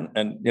Maryland,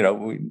 and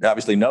we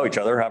obviously know each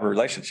other, have a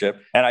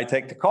relationship. And I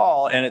take the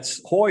call, and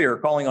it's Hoyer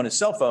calling on his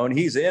cell phone.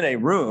 He's in a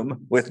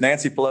room with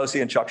Nancy Pelosi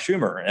and Chuck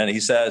Schumer, and he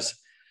says,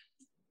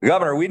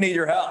 "Governor, we need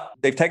your help.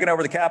 They've taken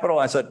over the Capitol."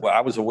 I said, "Well,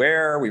 I was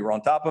aware. We were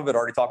on top of it.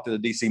 Already talked to the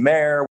D.C.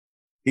 mayor."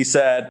 He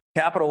said,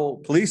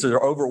 "Capitol police are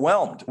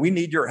overwhelmed. We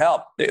need your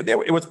help."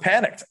 It was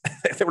panicked.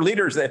 There were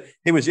leaders that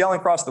he was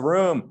yelling across the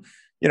room.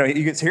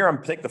 You could hear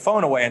him take the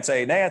phone away and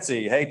say,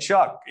 "Nancy, hey,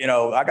 Chuck,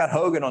 I got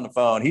Hogan on the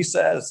phone. He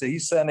says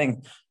he's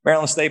sending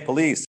Maryland State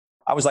Police."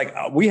 I was like,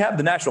 we have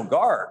the National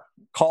Guard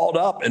called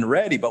up and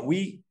ready, but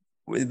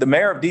the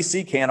mayor of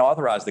D.C. can't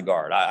authorize the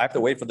Guard. I have to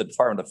wait for the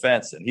Department of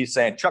Defense. And he's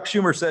saying, "Chuck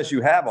Schumer says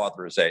you have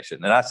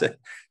authorization." And I said,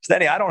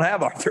 "Steny, I don't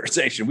have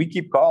authorization. We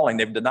keep calling.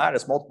 They've denied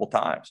us multiple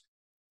times."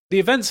 The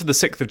events of the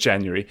 6th of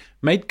January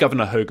made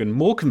Governor Hogan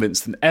more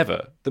convinced than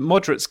ever that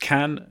moderates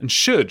can and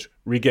should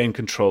regain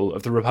control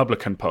of the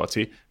Republican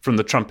Party from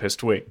the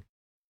Trumpist wing.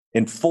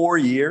 In 4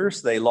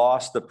 years, they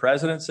lost the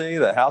presidency,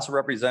 the House of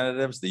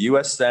Representatives, the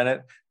U.S.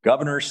 Senate,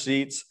 governor's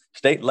seats,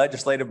 state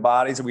legislative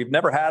bodies, and we've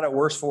never had a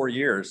worse 4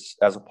 years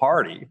as a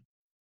party.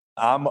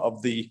 I'm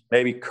of the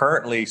maybe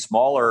currently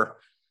smaller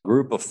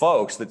group of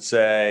folks that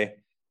say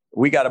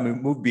we got to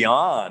move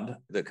beyond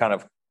the kind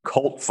of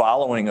cult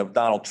following of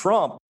Donald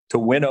Trump to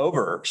win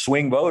over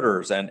swing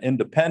voters and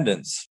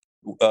independents,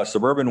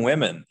 suburban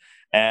women.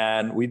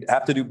 And we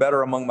have to do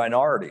better among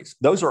minorities.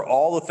 Those are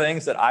all the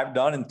things that I've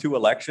done in 2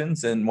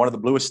 elections in one of the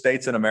bluest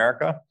states in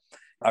America.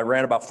 I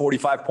ran about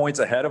 45 points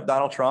ahead of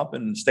Donald Trump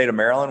in the state of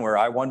Maryland, where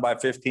I won by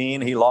 15.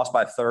 He lost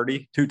by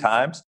 30 2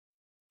 times.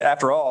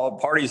 After all,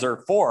 parties are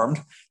formed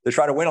to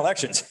try to win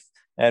elections,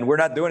 and we're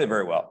not doing it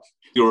very well.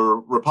 You're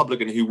a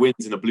Republican who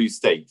wins in a blue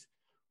state.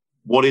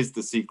 What is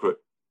the secret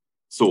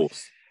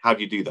sauce? How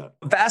do you do that?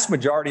 The vast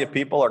majority of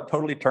people are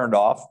totally turned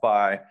off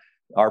by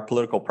our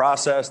political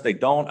process. They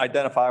don't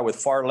identify with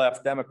far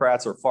left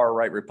Democrats or far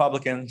right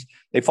Republicans.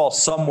 They fall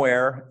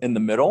somewhere in the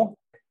middle.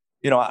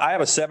 I have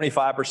a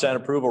 75%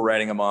 approval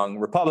rating among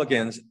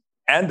Republicans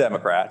and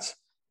Democrats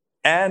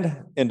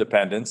and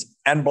independents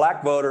and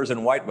black voters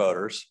and white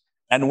voters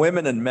and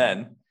women and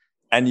men.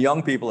 and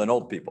young people and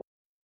old people.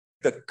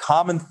 The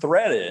common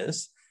thread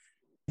is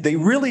they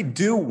really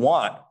do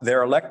want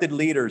their elected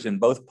leaders in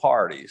both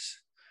parties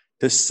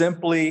to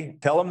simply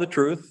tell them the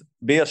truth,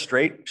 be a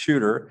straight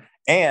shooter,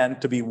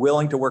 and to be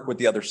willing to work with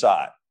the other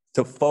side,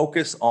 to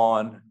focus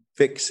on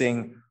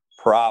fixing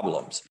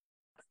problems.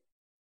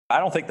 I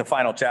don't think the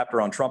final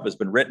chapter on Trump has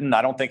been written.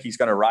 I don't think he's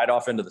going to ride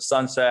off into the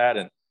sunset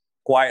and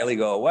quietly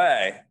go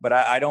away. But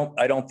I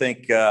don't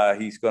think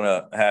he's going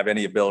to have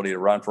any ability to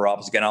run for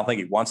office again. I don't think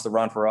he wants to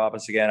run for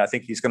office again. I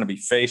think he's going to be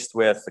faced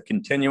with a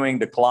continuing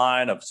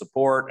decline of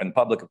support and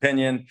public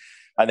opinion.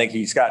 I think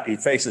he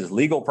faces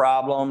legal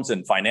problems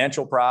and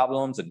financial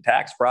problems and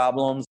tax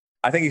problems.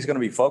 I think he's going to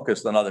be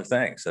focused on other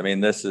things. I mean,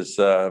 this is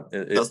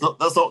that's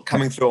not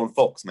coming through on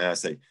Fox, may I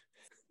say?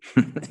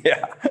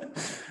 Yeah.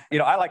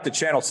 I like to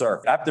channel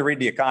surf. I have to read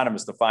The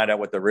Economist to find out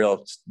what the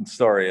real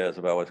story is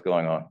about what's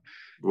going on.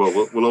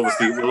 Well, we'll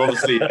obviously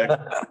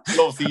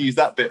use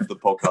that bit for the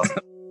podcast.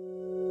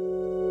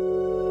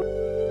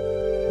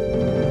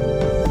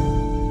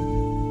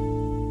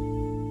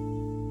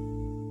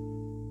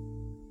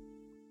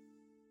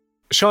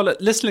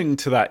 Charlotte, listening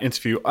to that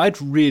interview,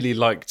 I'd really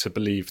like to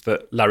believe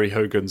that Larry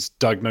Hogan's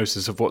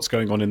diagnosis of what's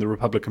going on in the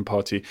Republican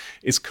Party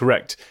is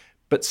correct,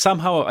 but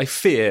somehow I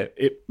fear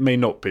it may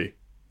not be.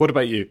 What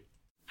about you?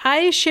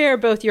 I share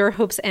both your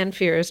hopes and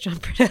fears, John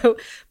Prideaux,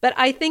 but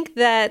I think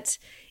that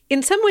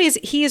in some ways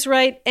he is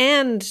right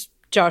and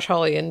Josh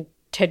Hawley and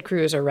Ted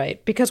Cruz are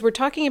right, because we're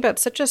talking about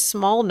such a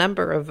small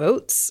number of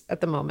votes at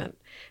the moment.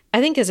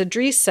 I think, as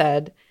Idris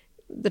said,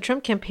 the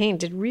Trump campaign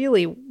did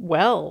really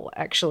well,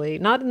 actually,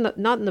 not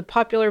in the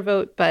popular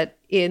vote, but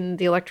in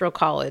the Electoral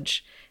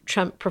College.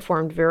 Trump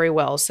performed very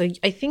well. So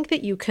I think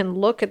that you can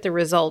look at the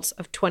results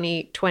of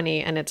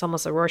 2020, and it's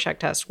almost a Rorschach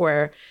test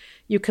where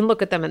you can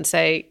look at them and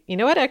say, you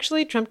know what,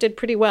 actually, Trump did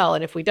pretty well.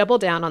 And if we double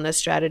down on this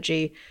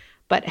strategy,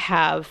 but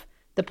have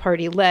the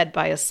party led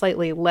by a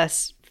slightly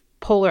less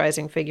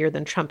polarizing figure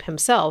than Trump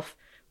himself,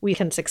 we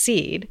can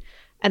succeed.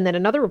 And then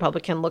another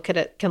Republican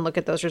can look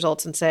at those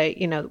results and say,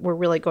 we're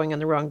really going in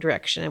the wrong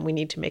direction and we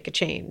need to make a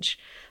change.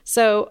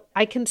 So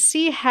I can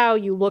see how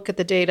you look at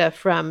the data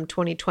from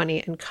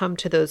 2020 and come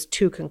to those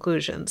two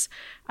conclusions.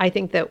 I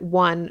think that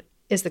one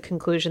is the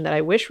conclusion that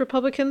I wish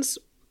Republicans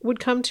would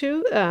come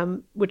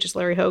to, which is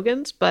Larry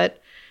Hogan's,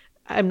 but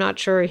I'm not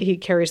sure he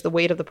carries the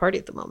weight of the party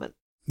at the moment.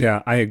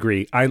 Yeah, I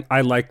agree.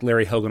 I like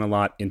Larry Hogan a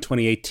lot. In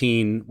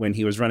 2018, when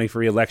he was running for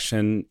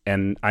re-election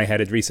and I had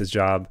Idris's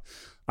job,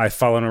 I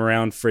followed him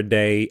around for a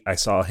day. I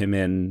saw him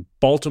in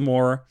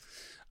Baltimore.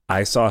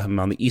 I saw him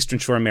on the Eastern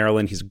Shore of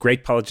Maryland. He's a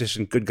great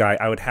politician, good guy.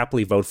 I would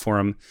happily vote for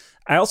him.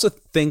 I also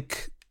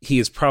think he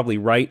is probably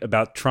right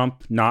about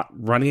Trump not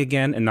running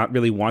again and not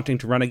really wanting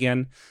to run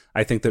again.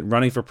 I think that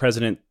running for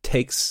president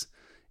takes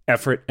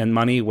effort and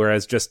money,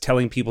 whereas just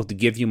telling people to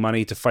give you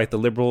money to fight the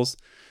liberals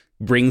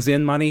brings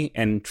in money,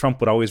 and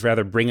Trump would always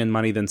rather bring in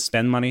money than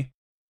spend money.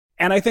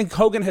 And I think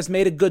Hogan has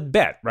made a good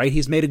bet, right?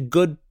 He's made a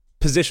good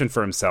position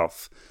for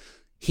himself.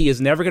 He is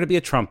never going to be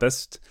a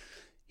Trumpist.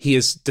 He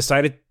has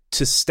decided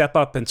to step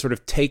up and sort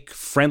of take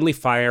friendly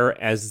fire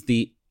as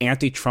the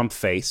anti-Trump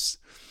face.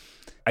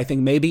 I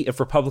think maybe if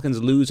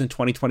Republicans lose in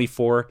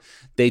 2024,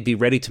 they'd be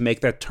ready to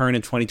make that turn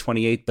in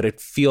 2028, but it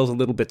feels a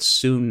little bit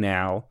soon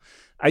now.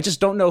 I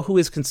just don't know who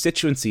his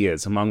constituency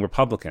is among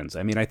Republicans.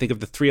 I mean, I think if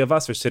the three of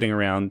us are sitting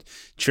around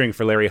cheering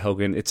for Larry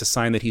Hogan, it's a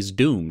sign that he's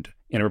doomed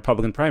in a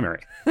Republican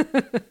primary.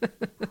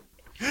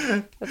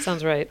 That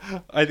sounds right.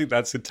 I think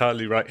that's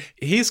entirely right.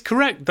 He's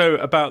correct, though,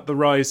 about the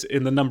rise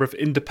in the number of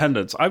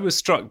independents. I was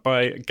struck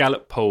by a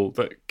Gallup poll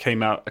that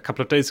came out a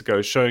couple of days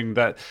ago showing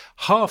that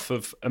half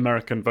of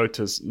American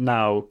voters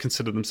now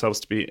consider themselves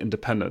to be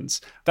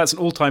independents. That's an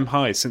all-time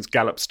high since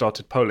Gallup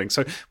started polling.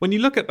 So when you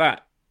look at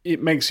that,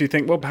 it makes you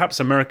think, well, perhaps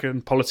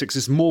American politics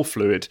is more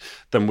fluid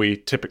than we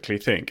typically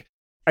think.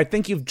 I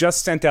think you've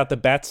just sent out the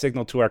bat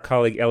signal to our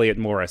colleague Elliot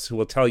Morris, who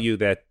will tell you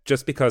that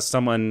just because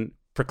someone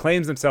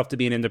proclaims themselves to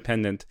be an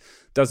independent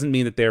doesn't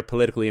mean that they're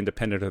politically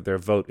independent or their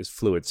vote is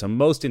fluid. So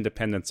most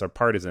independents are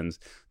partisans.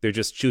 They're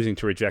just choosing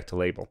to reject a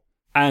label.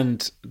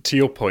 And to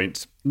your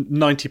point,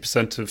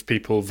 90% of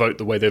people vote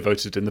the way they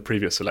voted in the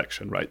previous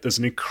election, right? There's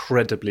an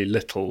incredibly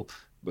little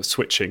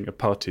switching of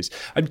parties.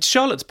 And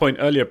Charlotte's point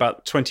earlier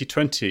about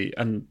 2020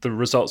 and the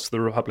results for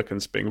the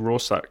Republicans being a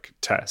Rorschach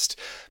test,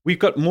 we've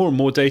got more and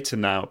more data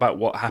now about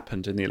what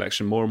happened in the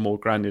election, more and more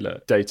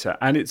granular data.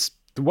 And it's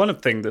one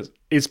thing that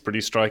is pretty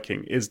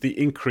striking is the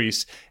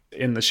increase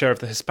in the share of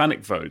the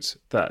Hispanic vote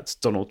that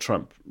Donald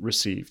Trump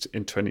received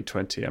in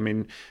 2020. I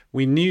mean,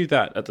 we knew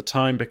that at the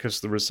time because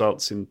of the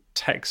results in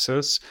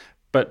Texas,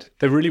 but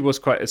there really was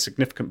quite a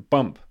significant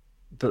bump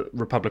that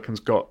Republicans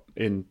got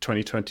in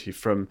 2020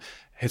 from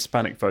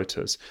Hispanic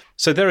voters.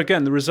 So there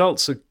again, the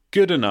results are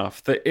good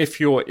enough that if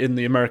you're in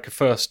the America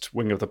First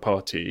wing of the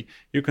party,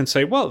 you can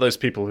say, well, those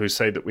people who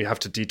say that we have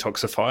to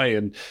detoxify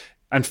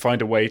and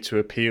find a way to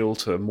appeal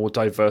to a more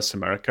diverse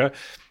America,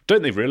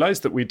 don't they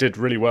realize that we did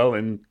really well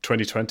in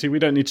 2020? We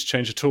don't need to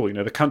change at all. You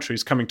know, the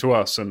country's coming to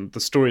us, and the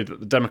story that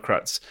the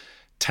Democrats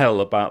tell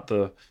about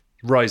the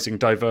rising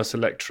diverse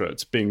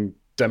electorate being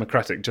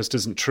democratic just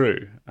isn't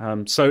true.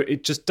 So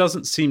it just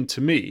doesn't seem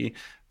to me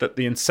that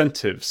the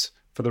incentives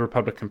for the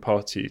Republican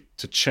Party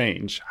to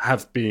change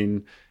have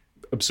been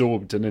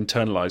absorbed and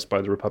internalized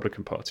by the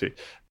Republican Party.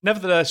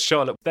 Nevertheless,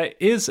 Charlotte, there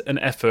is an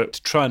effort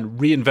to try and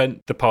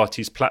reinvent the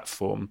party's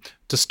platform,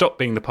 to stop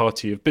being the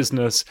party of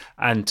business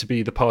and to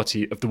be the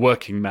party of the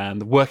working man,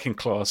 the working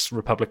class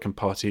Republican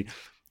Party.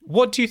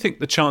 What do you think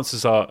the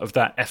chances are of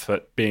that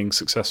effort being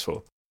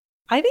successful?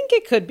 I think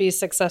it could be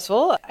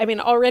successful. I mean,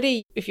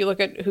 already, if you look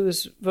at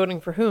who's voting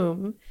for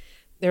whom,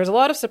 there's a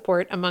lot of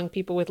support among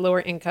people with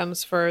lower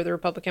incomes for the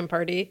Republican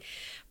Party.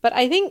 But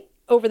I think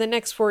over the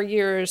next 4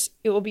 years,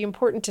 it will be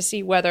important to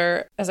see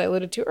whether, as I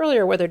alluded to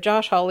earlier, whether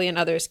Josh Hawley and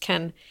others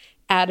can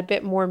add a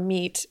bit more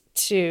meat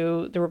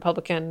to the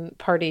Republican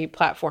Party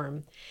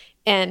platform.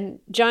 And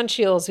John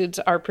Shields, who's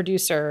our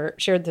producer,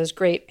 shared this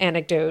great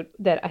anecdote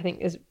that I think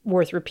is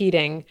worth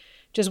repeating.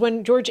 Just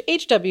when George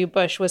H.W.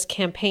 Bush was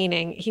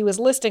campaigning, he was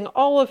listing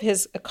all of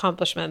his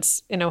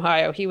accomplishments in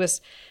Ohio. He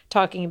was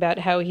talking about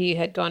how he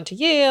had gone to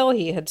Yale,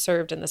 he had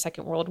served in the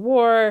Second World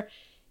War,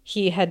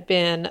 he had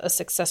been a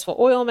successful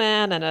oil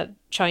man and a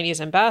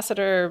Chinese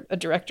ambassador, a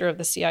director of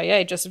the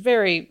CIA, just a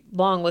very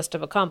long list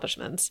of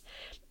accomplishments.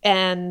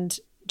 And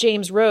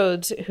James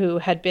Rhodes, who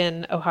had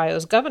been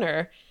Ohio's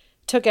governor,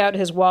 took out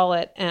his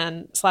wallet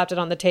and slapped it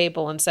on the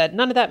table and said,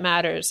 none of that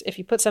matters. If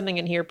you put something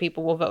in here,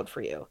 people will vote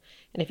for you.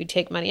 And if you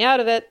take money out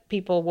of it,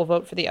 people will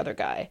vote for the other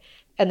guy.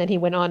 And then he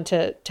went on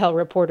to tell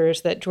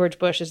reporters that George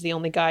Bush is the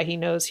only guy he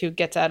knows who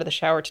gets out of the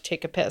shower to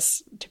take a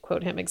piss, to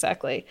quote him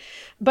exactly.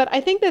 But I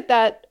think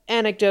that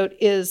anecdote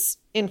is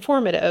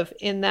informative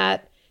in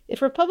that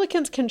if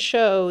Republicans can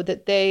show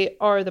that they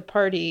are the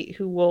party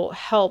who will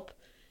help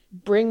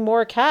bring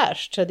more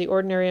cash to the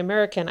ordinary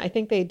American, I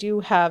think they do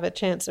have a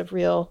chance of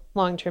real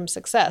long-term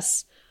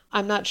success.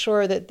 I'm not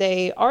sure that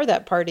they are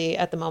that party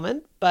at the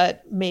moment,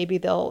 but maybe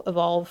they'll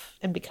evolve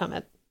and become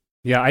it.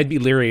 Yeah, I'd be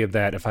leery of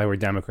that if I were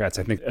Democrats.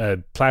 I think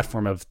a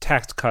platform of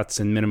tax cuts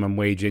and minimum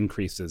wage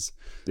increases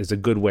is a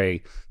good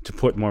way to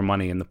put more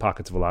money in the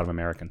pockets of a lot of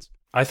Americans.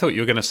 I thought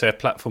you were going to say a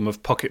platform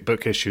of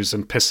pocketbook issues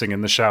and pissing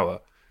in the shower,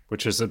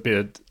 which is a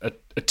bit a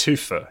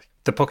twofer.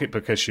 The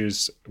pocketbook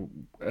issues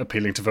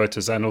appealing to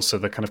voters and also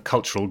the kind of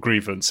cultural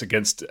grievance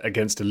against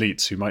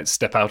elites who might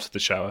step out of the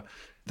shower.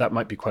 That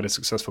might be quite a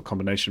successful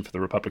combination for the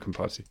Republican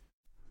Party.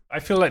 I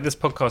feel like this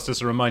podcast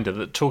is a reminder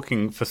that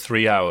talking for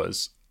 3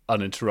 hours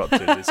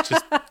uninterrupted is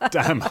just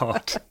damn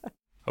hard.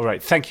 All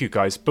right, thank you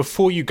guys.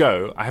 Before you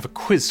go, I have a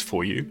quiz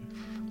for you.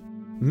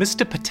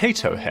 Mr.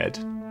 Potato Head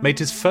made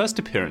his first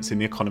appearance in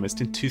The Economist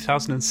in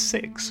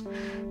 2006.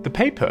 The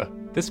paper,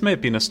 this may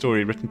have been a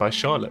story written by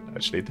Charlotte,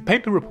 actually. The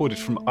paper reported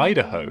from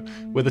Idaho,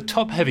 where the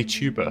top-heavy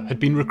tuber had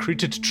been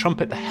recruited to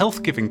trumpet the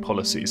health-giving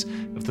policies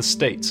of the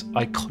state's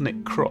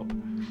iconic crop.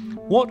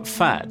 What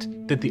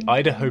fad did the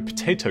Idaho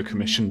Potato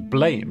Commission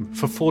blame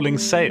for falling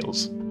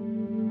sales?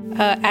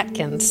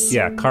 Atkins.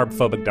 Yeah,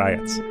 carb-phobic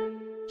diets.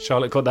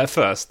 Charlotte got that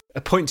first.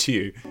 A point to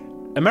you.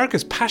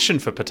 America's passion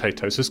for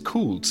potatoes has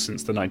cooled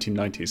since the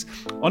 1990s.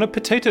 On a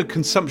potato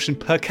consumption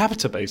per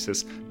capita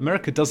basis,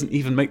 America doesn't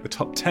even make the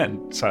top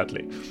 10,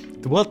 sadly.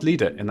 The world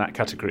leader in that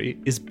category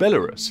is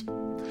Belarus.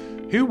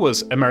 Who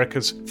was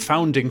America's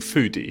founding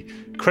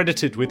foodie,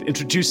 credited with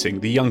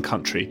introducing the young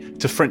country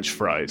to French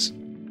fries?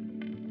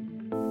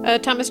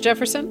 Thomas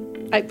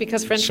Jefferson.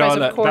 Because French Charlotte,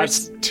 fries, of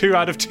course. That's 2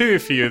 out of 2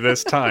 for you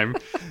this time.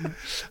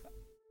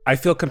 I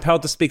feel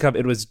compelled to speak up.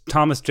 It was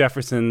Thomas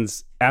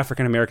Jefferson's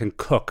African-American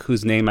cook,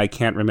 whose name I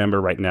can't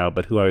remember right now,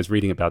 but who I was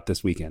reading about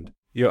this weekend.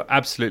 You're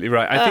absolutely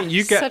right. I think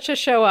you get such a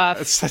show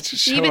off. Such a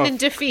show even off. in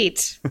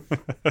defeat.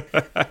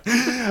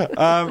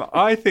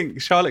 I think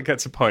Charlotte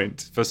gets a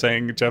point for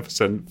saying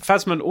Jefferson.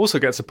 Fasman also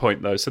gets a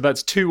point, though, so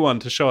that's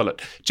 2-1 to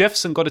Charlotte.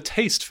 Jefferson got a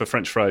taste for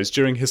French fries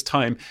during his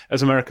time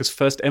as America's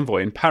first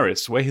envoy in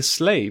Paris, where his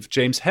slave,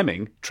 James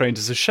Hemming, trained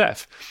as a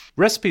chef.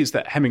 Recipes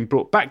that Hemming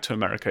brought back to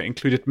America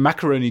included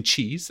macaroni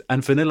cheese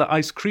and vanilla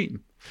ice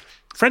cream.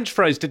 French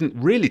fries didn't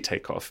really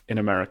take off in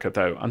America,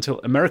 though, until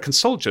American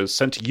soldiers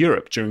sent to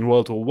Europe during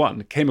World War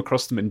I came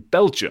across them in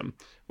Belgium,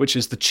 which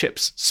is the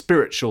chips'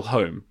 spiritual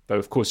home, though,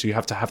 of course, you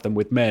have to have them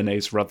with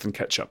mayonnaise rather than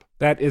ketchup.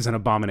 That is an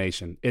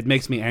abomination. It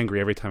makes me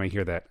angry every time I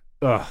hear that.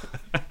 Ugh.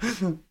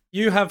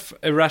 You have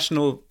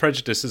irrational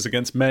prejudices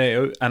against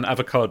mayo and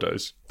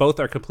avocados. Both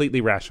are completely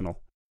rational.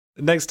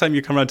 Next time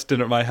you come around to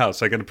dinner at my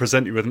house, I'm going to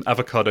present you with an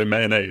avocado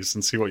mayonnaise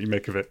and see what you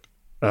make of it.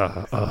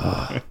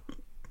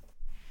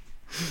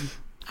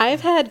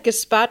 I've had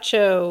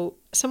gazpacho.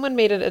 Someone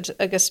made a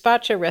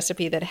gazpacho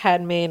recipe that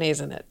had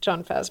mayonnaise in it,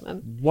 John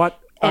Fasman. What?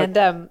 And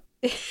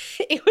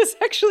it was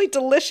actually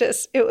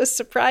delicious. It was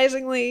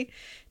surprisingly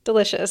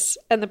delicious.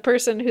 And the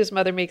person whose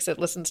mother makes it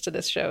listens to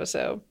this show,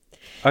 so...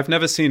 I've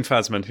never seen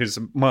Fasman, who's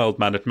a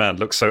mild-mannered man,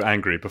 look so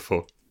angry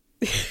before.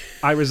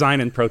 I resign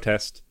in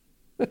protest.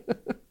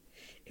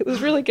 It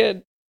was really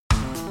good.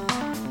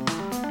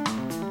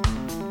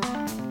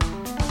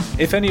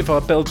 If any of our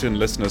Belgian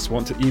listeners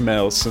want to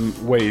email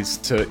some ways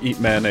to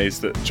eat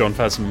mayonnaise that John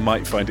Fasman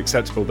might find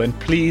acceptable, then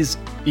please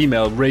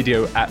email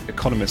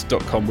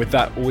radio@economist.com with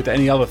that or with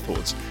any other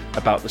thoughts.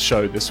 about the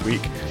show this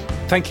week.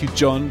 Thank you,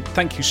 John.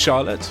 Thank you,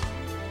 Charlotte.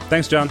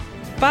 Thanks, John.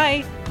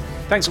 Bye.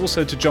 Thanks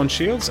also to John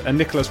Shields and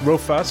Nicholas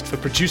Rofast for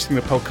producing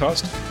the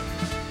podcast.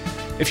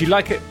 If you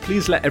like it,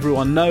 please let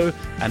everyone know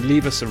and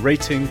leave us a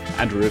rating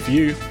and a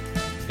review.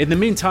 In the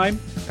meantime,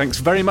 thanks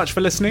very much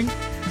for listening.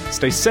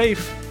 Stay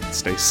safe,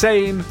 stay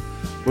sane.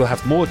 We'll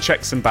have more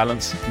Checks and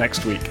Balance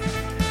next week.